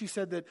 I think she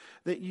said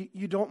that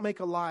you don't make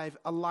a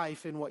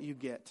life in what you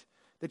get,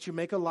 that you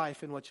make a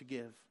life in what you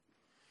give.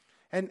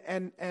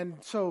 And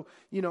so,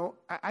 you know,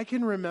 I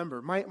can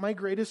remember my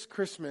greatest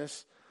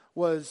Christmas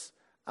was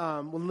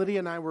when Lydia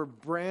and I were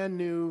brand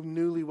new,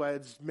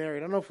 newlyweds, married. I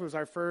don't know if it was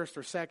our first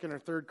or second or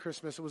third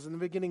Christmas. It was in the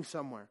beginning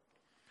somewhere.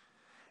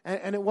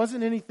 And it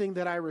wasn't anything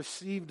that I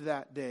received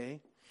that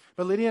day.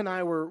 But Lydia and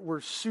I were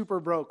super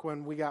broke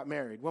when we got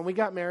married. When we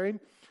got married,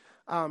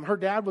 her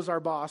dad was our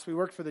boss. We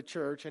worked for the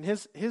church. And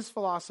his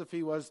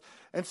philosophy was,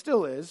 and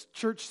still is,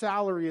 church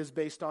salary is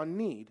based on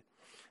need.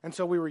 And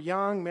so we were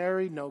young,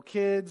 married, no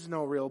kids,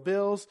 no real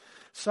bills.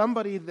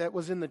 Somebody that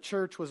was in the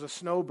church was a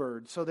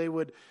snowbird. So they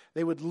would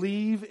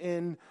leave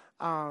in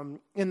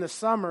the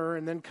summer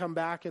and then come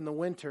back in the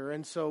winter.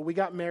 And so we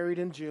got married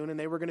in June, and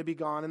they were going to be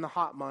gone in the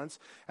hot months.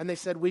 And they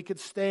said we could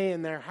stay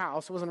in their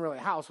house. It wasn't really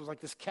a house. It was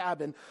like this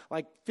cabin,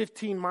 like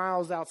 15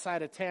 miles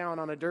outside of town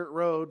on a dirt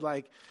road,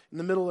 like in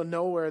the middle of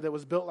nowhere that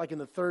was built like in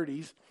the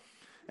 30s.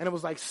 And it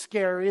was like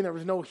scary, and there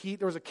was no heat.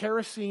 There was a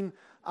kerosene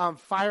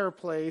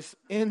fireplace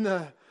in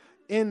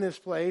this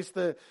place.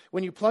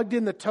 When you plugged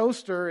in the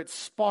toaster, it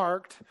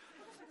sparked.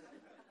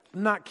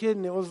 I'm not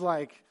kidding. It was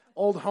like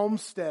old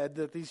homestead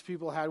that these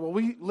people had. Well,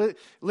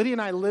 Lydia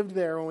and I lived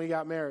there when we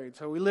got married.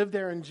 So we lived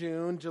there in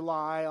June,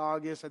 July,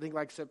 August, I think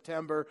like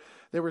September.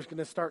 They were going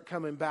to start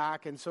coming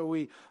back. And so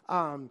we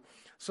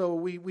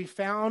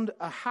found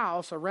a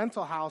house, a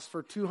rental house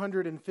for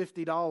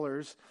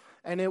 $250.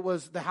 And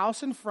the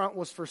house in front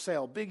was for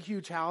sale. Big,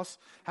 huge house,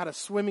 had a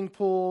swimming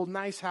pool,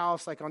 nice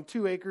house, like on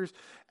 2 acres.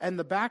 And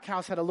the back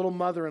house had a little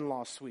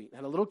mother-in-law suite. It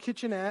had a little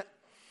kitchenette,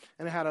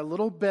 and it had a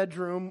little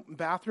bathroom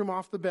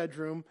off the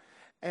bedroom.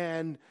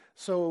 And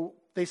so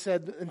they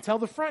said, until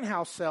the front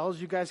house sells,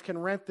 you guys can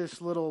rent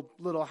this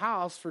little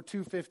house for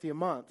 $250 a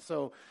month.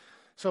 So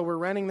we're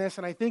renting this,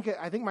 and I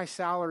think my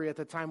salary at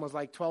the time was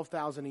like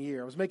 $12,000 a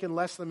year. I was making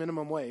less than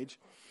minimum wage.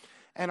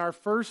 And our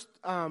first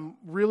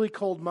really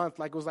cold month,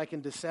 was like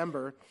in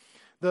December.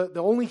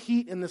 The only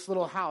heat in this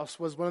little house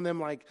was one of them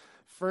like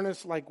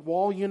furnace, like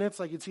wall units,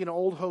 like you'd see in an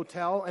old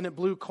hotel, and it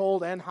blew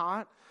cold and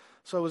hot.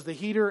 So it was the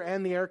heater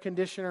and the air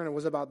conditioner, and it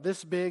was about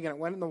this big, and it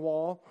went in the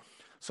wall.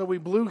 So we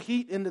blew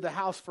heat into the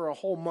house for a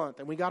whole month,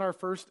 and we got our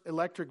first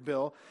electric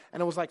bill,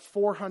 and it was like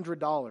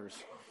 $400. It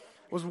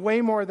was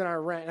way more than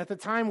our rent. At the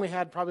time, we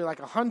had probably like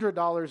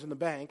 $100 in the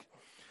bank,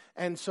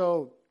 and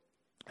so,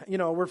 you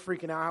know, we're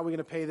freaking out. How are we going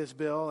to pay this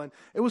bill? And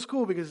it was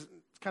cool because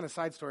it's kind of a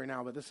side story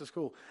now, but this is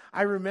cool.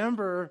 I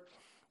remember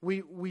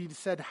we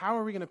said, how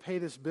are we going to pay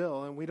this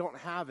bill? And we don't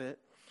have it.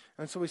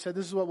 And so we said,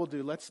 this is what we'll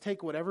do. Let's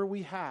take whatever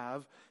we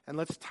have and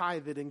let's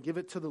tithe it and give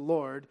it to the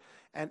Lord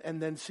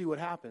and then see what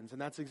happens. And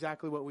that's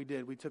exactly what we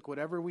did. We took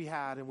whatever we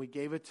had and we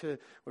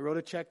wrote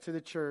a check to the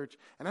church.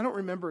 And I don't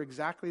remember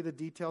exactly the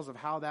details of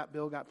how that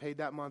bill got paid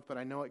that month, but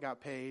I know it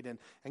got paid and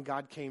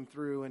God came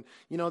through. And,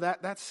 you know,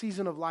 that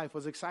season of life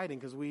was exciting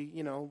because we,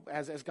 you know,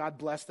 as God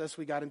blessed us,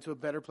 we got into a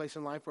better place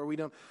in life where we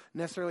don't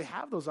necessarily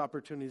have those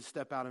opportunities to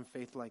step out in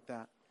faith like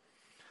that.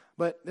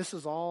 But this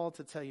is all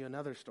to tell you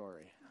another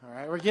story. All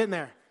right, we're getting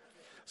there.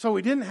 So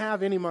we didn't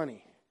have any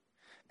money.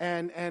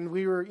 And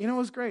we were, you know, it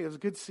was great. It was a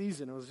good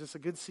season. It was just a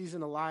good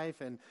season of life.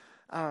 And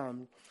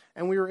And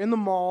we were in the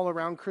mall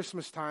around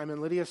Christmas time,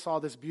 and Lydia saw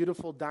this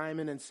beautiful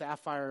diamond and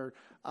sapphire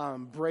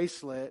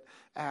bracelet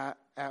at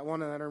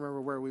one, I don't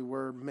remember where we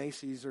were,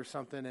 Macy's or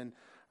something, and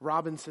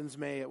Robinson's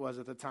May it was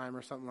at the time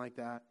or something like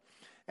that.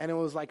 And it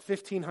was like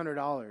 $1,500,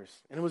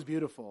 and it was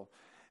beautiful.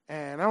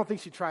 And I don't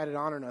think she tried it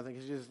on or nothing.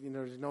 It's just,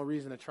 there's no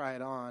reason to try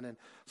it on. And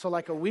so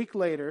like a week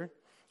later,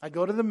 I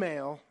go to the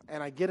mail,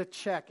 and I get a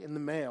check in the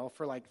mail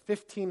for like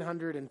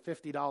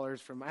 $1,550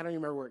 from, I don't even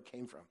remember where it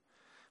came from.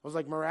 It was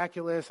like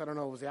miraculous. I don't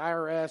know, it was the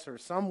IRS or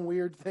some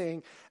weird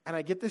thing. And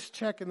I get this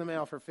check in the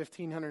mail for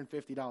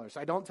 $1,550. So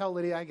I don't tell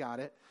Lydia I got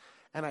it.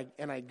 And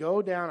I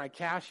go down, I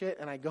cash it,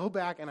 and I go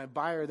back and I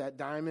buy her that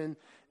diamond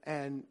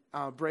and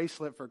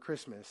bracelet for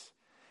Christmas.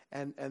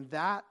 And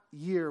that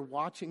year,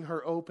 watching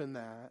her open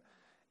that,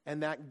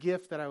 and that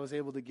gift that I was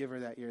able to give her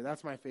that year,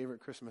 that's my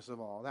favorite Christmas of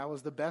all. That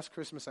was the best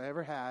Christmas I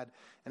ever had,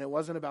 and it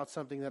wasn't about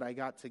something that I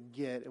got to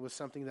get. It was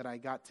something that I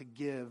got to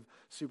give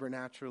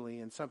supernaturally,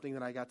 and something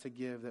that I got to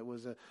give that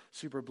was a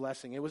super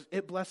blessing.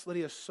 It blessed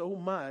Lydia so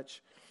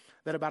much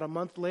that about a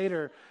month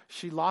later,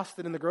 she lost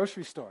it in the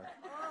grocery store.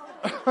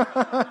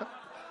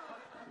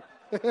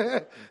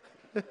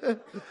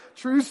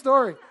 True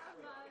story.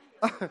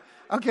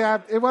 Okay,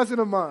 it wasn't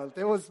a month.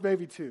 It was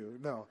maybe 2.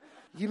 No.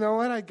 You know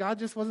what? God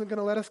just wasn't going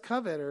to let us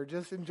covet or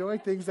just enjoy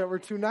things that were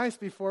too nice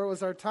before it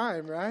was our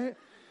time, right?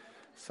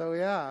 So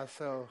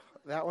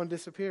that one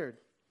disappeared.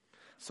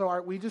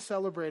 So we just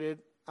celebrated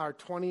our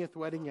 20th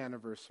wedding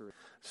anniversary.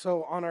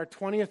 So on our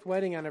 20th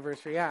wedding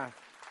anniversary,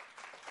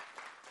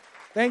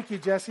 Thank you,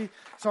 Jesse.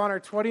 So on our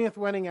 20th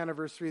wedding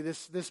anniversary,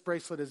 this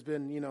bracelet has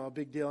been, a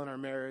big deal in our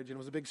marriage, and it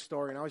was a big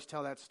story, and I always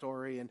tell that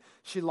story. And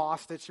she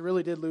lost it. She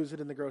really did lose it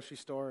in the grocery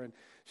store, and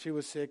she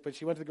was sick, but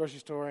she went to the grocery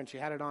store, and she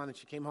had it on, and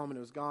she came home, and it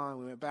was gone.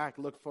 We went back,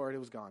 looked for it, it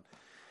was gone.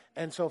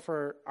 And so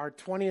for our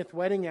 20th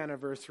wedding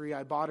anniversary,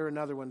 I bought her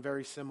another one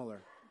very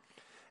similar.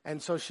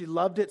 And so she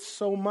loved it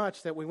so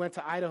much that we went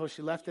to Idaho.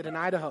 She left it in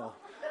Idaho.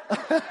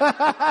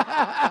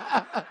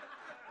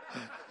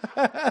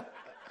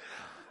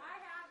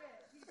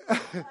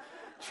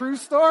 True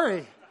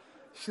story.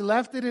 She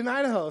left it in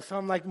Idaho. So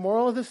I'm like,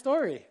 moral of the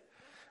story,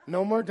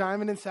 no more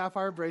diamond and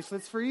sapphire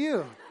bracelets for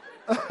you.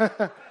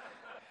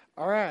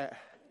 All right.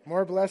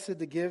 More blessed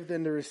to give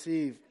than to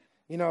receive.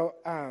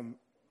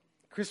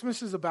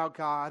 Christmas is about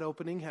God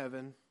opening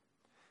heaven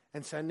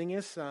and sending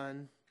his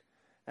son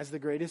as the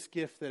greatest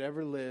gift that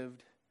ever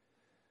lived,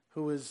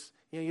 who was,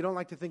 you don't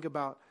like to think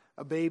about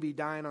a baby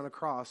dying on a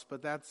cross,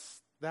 but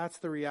that's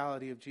the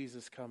reality of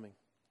Jesus coming.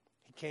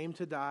 He came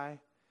to die.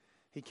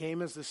 He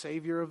came as the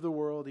Savior of the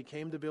world. He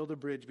came to build a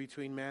bridge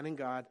between man and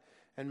God.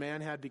 And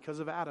man had, because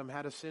of Adam,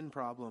 had a sin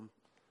problem.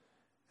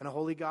 And a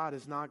holy God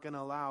is not going to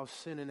allow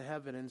sin in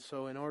heaven. And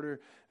so in order,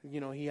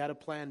 he had a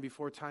plan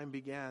before time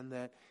began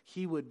that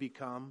he would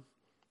become,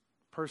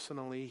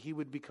 personally, he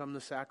would become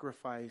the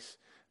sacrifice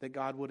that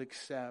God would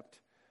accept,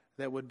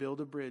 that would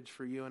build a bridge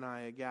for you and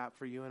I, a gap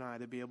for you and I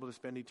to be able to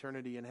spend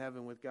eternity in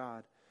heaven with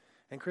God.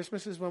 And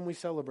Christmas is when we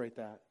celebrate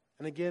that.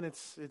 And again,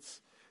 it's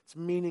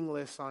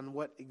meaningless on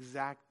what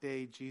exact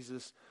day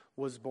Jesus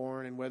was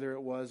born and whether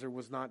it was or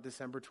was not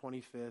December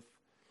 25th.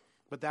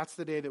 But that's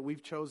the day that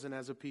we've chosen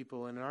as a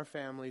people and in our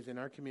families, in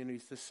our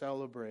communities, to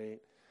celebrate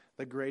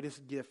the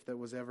greatest gift that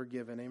was ever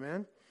given.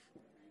 Amen?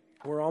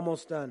 We're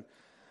almost done.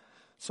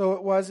 So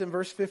it was in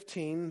verse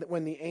 15 that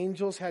when the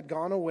angels had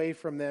gone away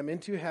from them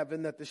into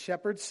heaven, that the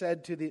shepherds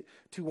said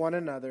to one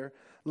another,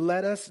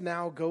 "Let us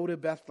now go to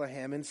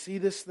Bethlehem and see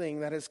this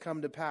thing that has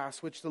come to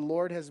pass, which the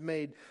Lord has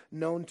made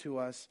known to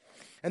us."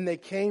 And they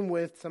came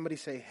with, somebody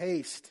say,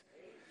 haste,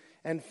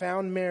 and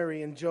found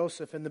Mary and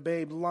Joseph and the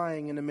babe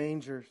lying in a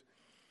manger.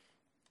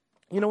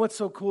 You know what's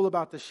so cool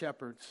about the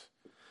shepherds?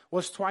 Well,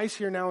 it's twice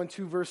here now in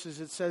 2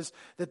 verses it says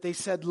that they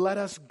said, "Let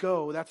us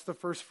go." That's the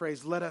first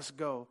phrase, "let us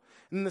go."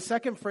 And in the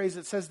second phrase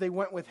it says they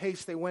went with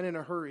haste, they went in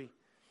a hurry.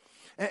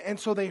 And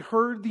so they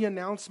heard the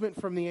announcement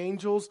from the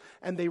angels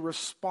and they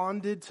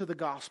responded to the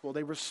gospel.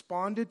 They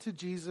responded to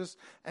Jesus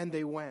and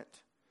they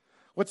went.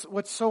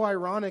 What's so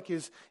ironic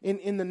is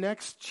in the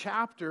next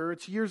chapter,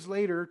 it's years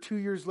later, 2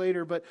 years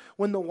later, but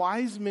when the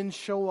wise men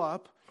show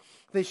up,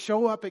 they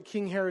show up at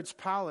King Herod's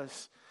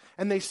palace.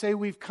 And they say,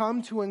 "We've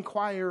come to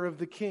inquire of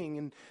the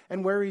king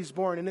and where he's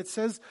born." And it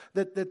says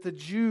that the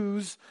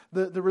Jews,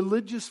 the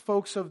religious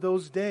folks of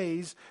those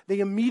days, they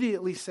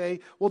immediately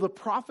say, "Well, the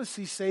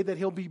prophecies say that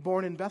he'll be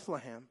born in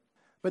Bethlehem."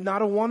 But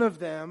not a one of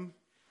them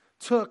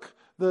took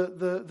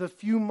the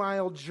few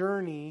mile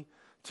journey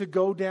to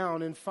go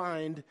down and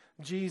find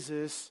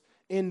Jesus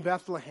in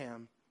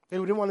Bethlehem. They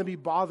didn't want to be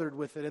bothered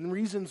with it. And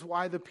reasons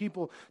why the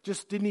people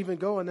just didn't even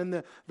go. And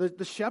then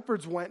the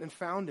shepherds went and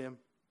found him.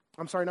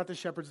 I'm sorry, not the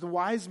shepherds. The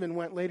wise men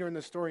went later in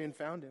the story and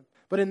found him.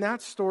 But in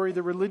that story,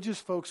 the religious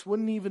folks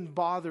wouldn't even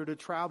bother to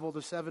travel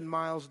the 7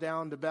 miles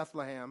down to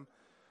Bethlehem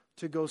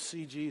to go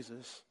see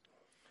Jesus.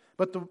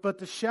 But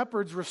the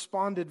shepherds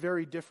responded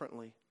very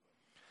differently.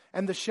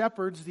 And the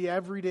shepherds, the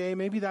everyday,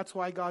 maybe that's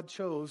why God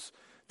chose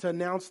to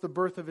announce the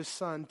birth of his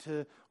son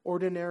to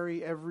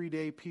ordinary,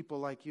 everyday people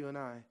like you and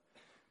I.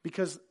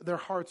 Because their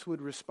hearts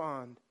would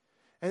respond.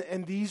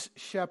 And these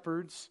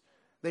shepherds,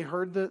 they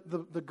heard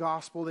the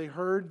gospel, they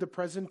heard the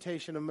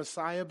presentation of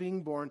Messiah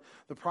being born,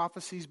 the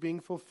prophecies being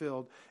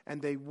fulfilled,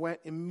 and they went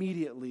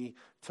immediately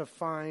to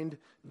find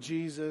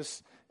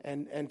Jesus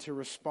and to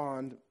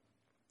respond.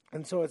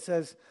 And so it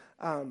says,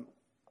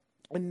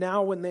 and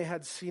now when they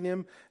had seen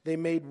him, they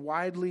made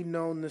widely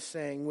known the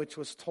saying which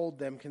was told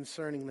them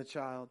concerning the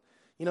child.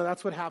 You know,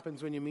 that's what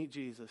happens when you meet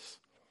Jesus.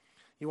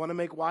 You want to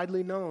make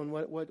widely known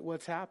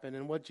what's happened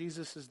and what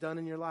Jesus has done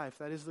in your life.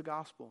 That is the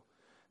gospel.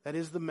 That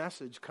is the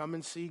message. Come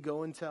and see,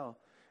 go and tell.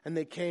 And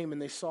they came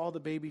and they saw the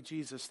baby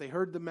Jesus. They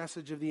heard the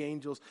message of the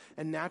angels.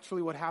 And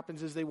naturally what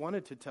happens is they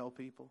wanted to tell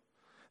people.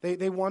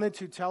 They wanted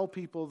to tell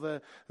people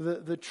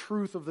the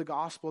truth of the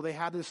gospel. They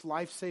had this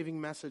life-saving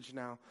message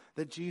now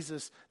that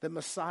that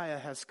Messiah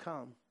has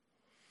come.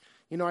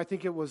 You know, I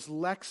think it was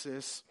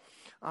Lexus,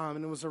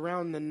 and it was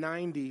around the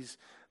 90s,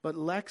 but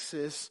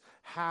Lexus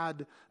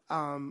had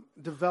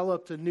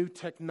developed a new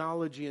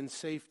technology in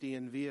safety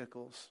in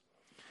vehicles.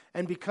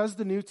 And because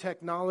the new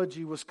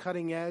technology was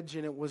cutting edge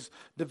and it was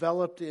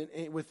developed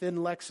within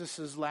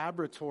Lexus's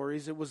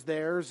laboratories, it was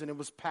theirs and it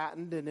was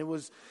patented and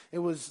it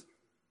was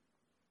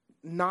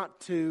not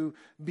to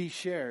be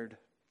shared.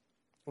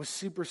 It was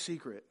super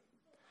secret.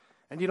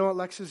 And you know what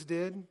Lexus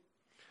did?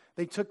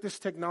 They took this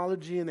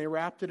technology and they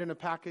wrapped it in a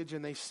package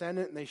and they sent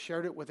it and they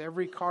shared it with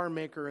every car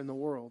maker in the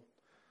world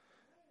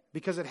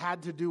because it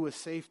had to do with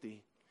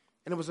safety.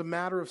 And it was a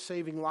matter of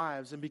saving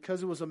lives. And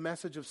because it was a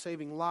message of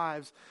saving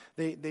lives,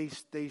 they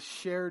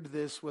shared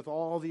this with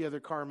all the other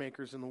car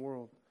makers in the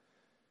world.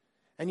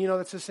 And you know,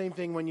 that's the same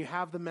thing when you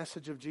have the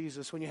message of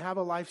Jesus. When you have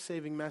a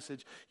life-saving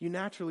message, you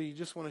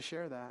just want to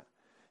share that.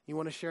 You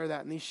want to share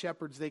that. And these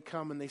shepherds, they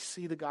come and they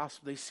see the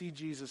gospel. They see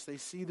Jesus. They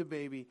see the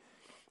baby.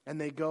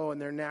 And they go,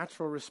 and their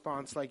natural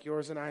response, like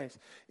yours and I,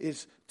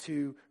 is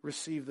to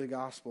receive the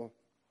gospel,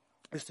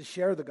 is to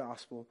share the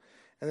gospel.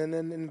 And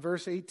then in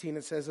verse 18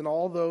 it says, and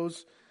all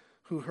those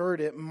who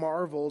heard it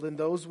marveled, and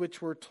those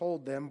which were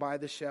told them by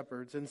the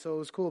shepherds. And so it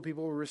was cool.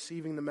 People were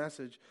receiving the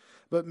message.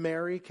 But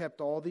Mary kept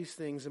all these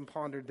things and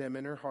pondered them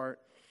in her heart.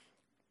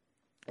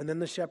 And then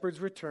the shepherds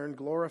returned,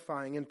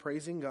 glorifying and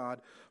praising God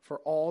for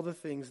all the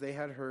things they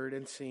had heard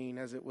and seen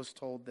as it was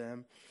told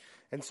them.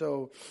 And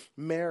so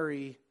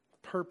Mary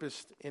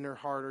purposed in her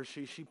heart, or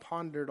she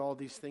pondered all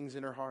these things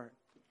in her heart.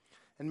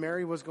 And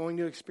Mary was going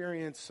to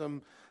experience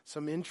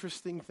some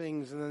interesting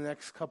things in the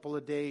next couple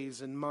of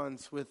days and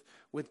months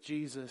with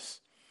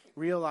Jesus,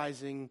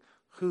 realizing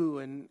who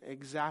and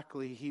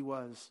exactly he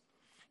was.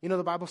 You know,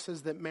 the Bible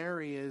says that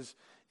Mary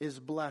is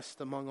blessed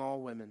among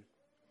all women.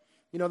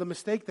 You know, the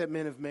mistake that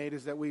men have made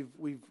is that we've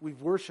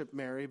worshiped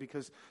Mary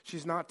because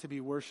she's not to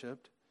be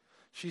worshipped.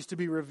 She's to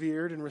be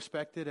revered and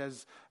respected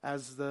as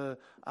the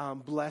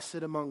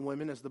blessed among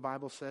women, as the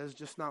Bible says,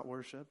 just not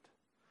worshipped.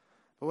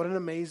 But what an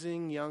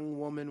amazing young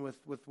woman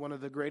with one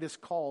of the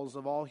greatest calls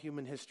of all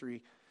human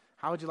history.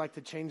 How would you like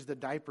to change the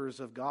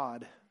diapers of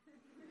God?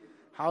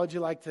 How would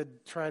you like to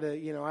try to,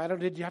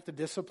 did you have to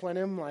discipline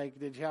him? Like,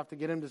 did you have to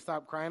get him to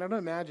stop crying? I don't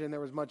imagine there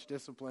was much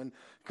discipline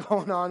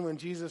going on when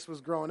Jesus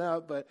was growing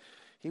up, but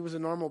he was a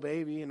normal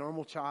baby, a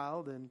normal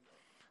child, and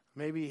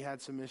maybe he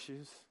had some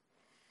issues.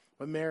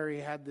 But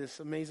Mary had this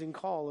amazing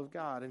call of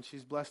God, and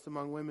she's blessed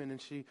among women,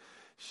 and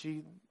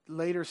she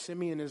later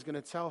Simeon is going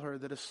to tell her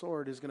that a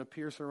sword is going to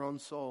pierce her own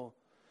soul,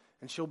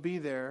 and she'll be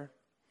there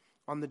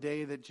on the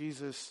day that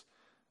Jesus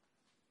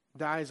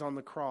dies on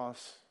the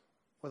cross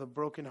with a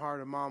broken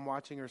heart, a mom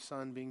watching her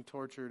son being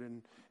tortured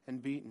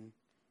and beaten.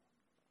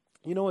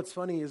 You know what's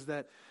funny is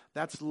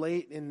that's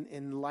late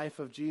in life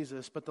of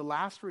Jesus, but the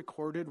last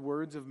recorded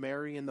words of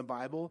Mary in the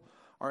Bible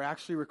are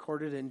actually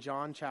recorded in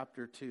John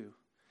chapter 2.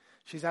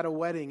 She's at a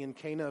wedding in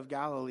Cana of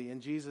Galilee,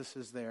 and Jesus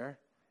is there.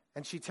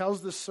 And she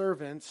tells the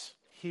servants,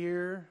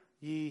 hear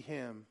ye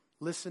him.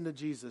 Listen to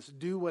Jesus.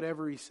 Do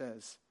whatever he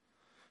says.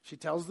 She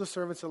tells the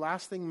servants, the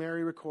last thing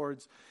Mary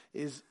records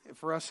is,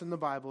 for us in the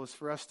Bible, is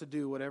for us to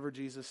do whatever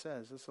Jesus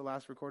says. That's the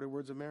last recorded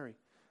words of Mary.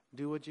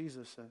 Do what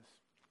Jesus says.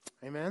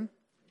 Amen?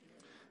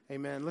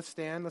 Amen. Let's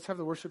stand. Let's have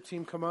the worship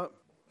team come up.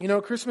 You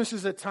know, Christmas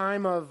is a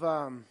time of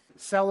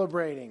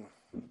celebrating.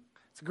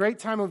 It's a great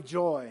time of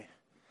joy.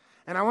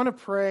 And I want to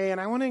pray, and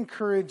I want to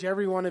encourage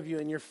every one of you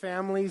in your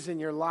families, in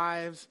your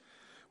lives,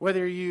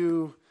 whether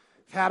you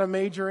had a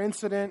major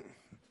incident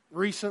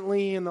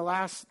recently in the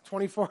last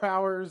 24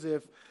 hours,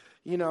 if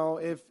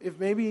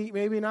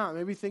maybe not,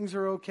 maybe things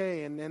are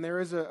okay, and there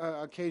is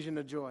a occasion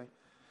of joy.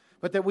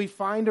 But that we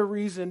find a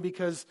reason,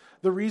 because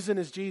the reason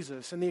is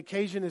Jesus, and the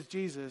occasion is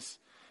Jesus.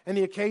 And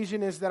the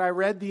occasion is that I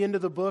read the end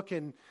of the book,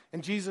 and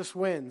Jesus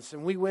wins,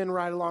 and we win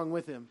right along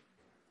with him.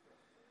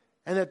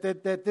 And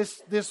that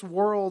this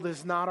world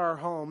is not our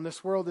home.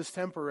 This world is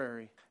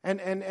temporary.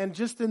 And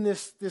just in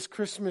this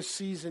Christmas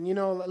season, you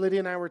know, Lydia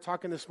and I were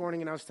talking this morning,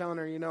 and I was telling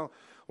her, you know,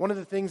 one of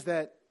the things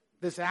that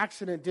this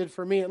accident did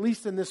for me, at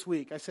least in this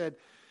week, I said,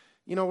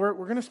 you know, we're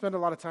going to spend a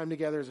lot of time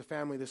together as a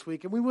family this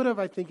week. And we would have,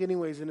 I think,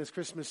 anyways, in this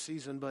Christmas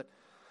season. But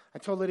I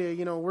told Lydia,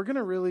 you know, we're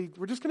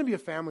just going to be a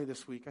family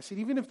this week. I said,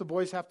 even if the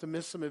boys have to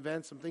miss some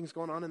events, some things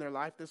going on in their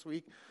life this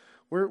week,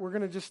 We're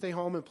going to just stay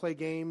home and play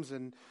games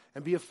and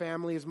be a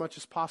family as much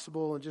as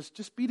possible and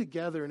just be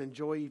together and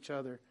enjoy each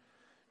other.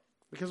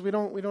 Because we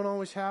don't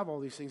always have all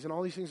these things, and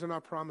all these things are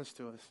not promised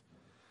to us.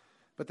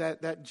 But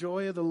that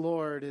joy of the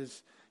Lord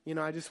is,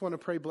 I just want to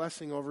pray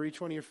blessing over each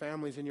one of your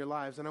families in your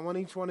lives. And I want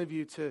each one of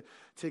you to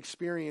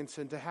experience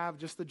and to have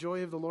just the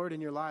joy of the Lord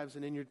in your lives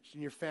and in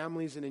your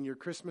families and in your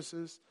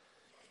Christmases.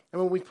 And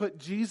when we put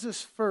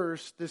Jesus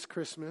first this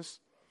Christmas,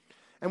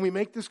 and we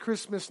make this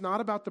Christmas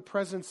not about the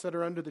presents that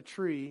are under the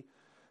tree,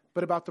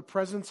 but about the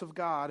presence of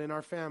God in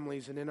our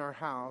families and in our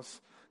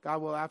house,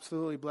 God will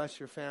absolutely bless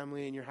your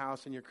family and your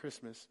house and your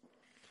Christmas.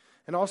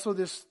 And also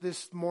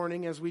this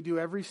morning, as we do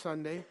every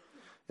Sunday,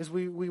 is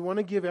we want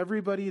to give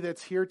everybody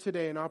that's here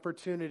today an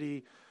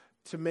opportunity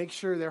to make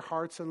sure their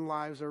hearts and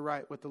lives are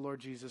right with the Lord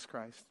Jesus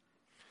Christ.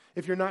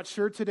 If you're not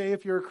sure today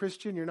if you're a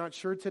Christian, you're not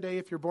sure today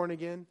if you're born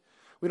again,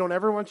 we don't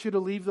ever want you to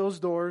leave those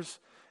doors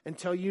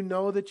until you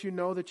know that you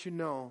know that you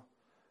know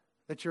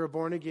that you're a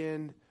born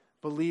again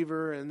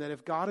believer, and that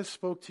if God has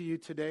spoke to you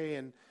today,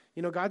 and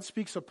God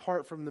speaks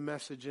apart from the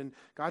message, and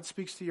God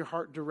speaks to your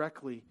heart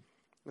directly.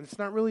 And it's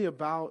not really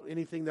about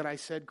anything that I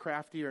said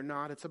crafty or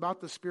not. It's about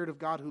the Spirit of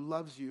God who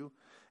loves you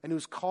and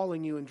who's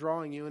calling you and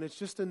drawing you. And it's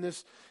just in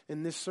this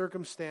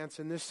circumstance,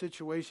 in this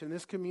situation,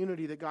 this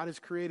community that God has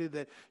created,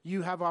 that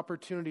you have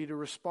opportunity to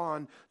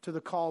respond to the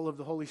call of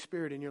the Holy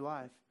Spirit in your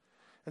life.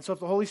 And so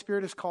if the Holy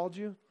Spirit has called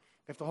you,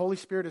 if the Holy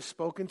Spirit has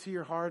spoken to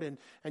your heart and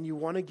you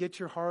want to get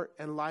your heart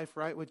and life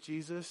right with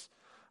Jesus,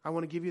 I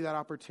want to give you that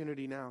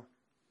opportunity now.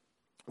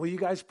 Will you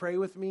guys pray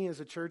with me as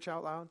a church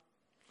out loud?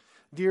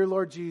 Dear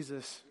Lord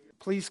Jesus,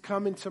 please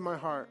come into my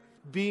heart.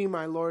 Be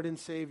my Lord and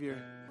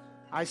Savior.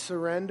 I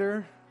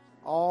surrender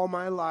all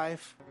my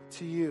life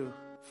to you.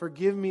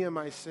 Forgive me of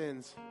my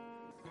sins.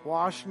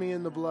 Wash me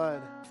in the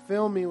blood.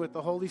 Fill me with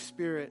the Holy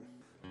Spirit.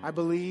 I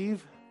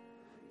believe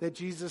that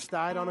Jesus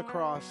died on a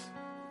cross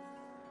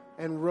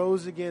and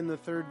rose again the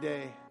third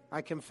day.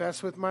 I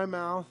confess with my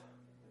mouth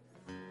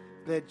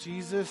that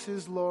Jesus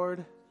is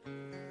Lord,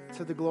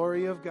 to the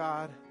glory of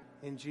God.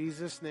 In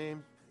Jesus'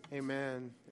 name, amen.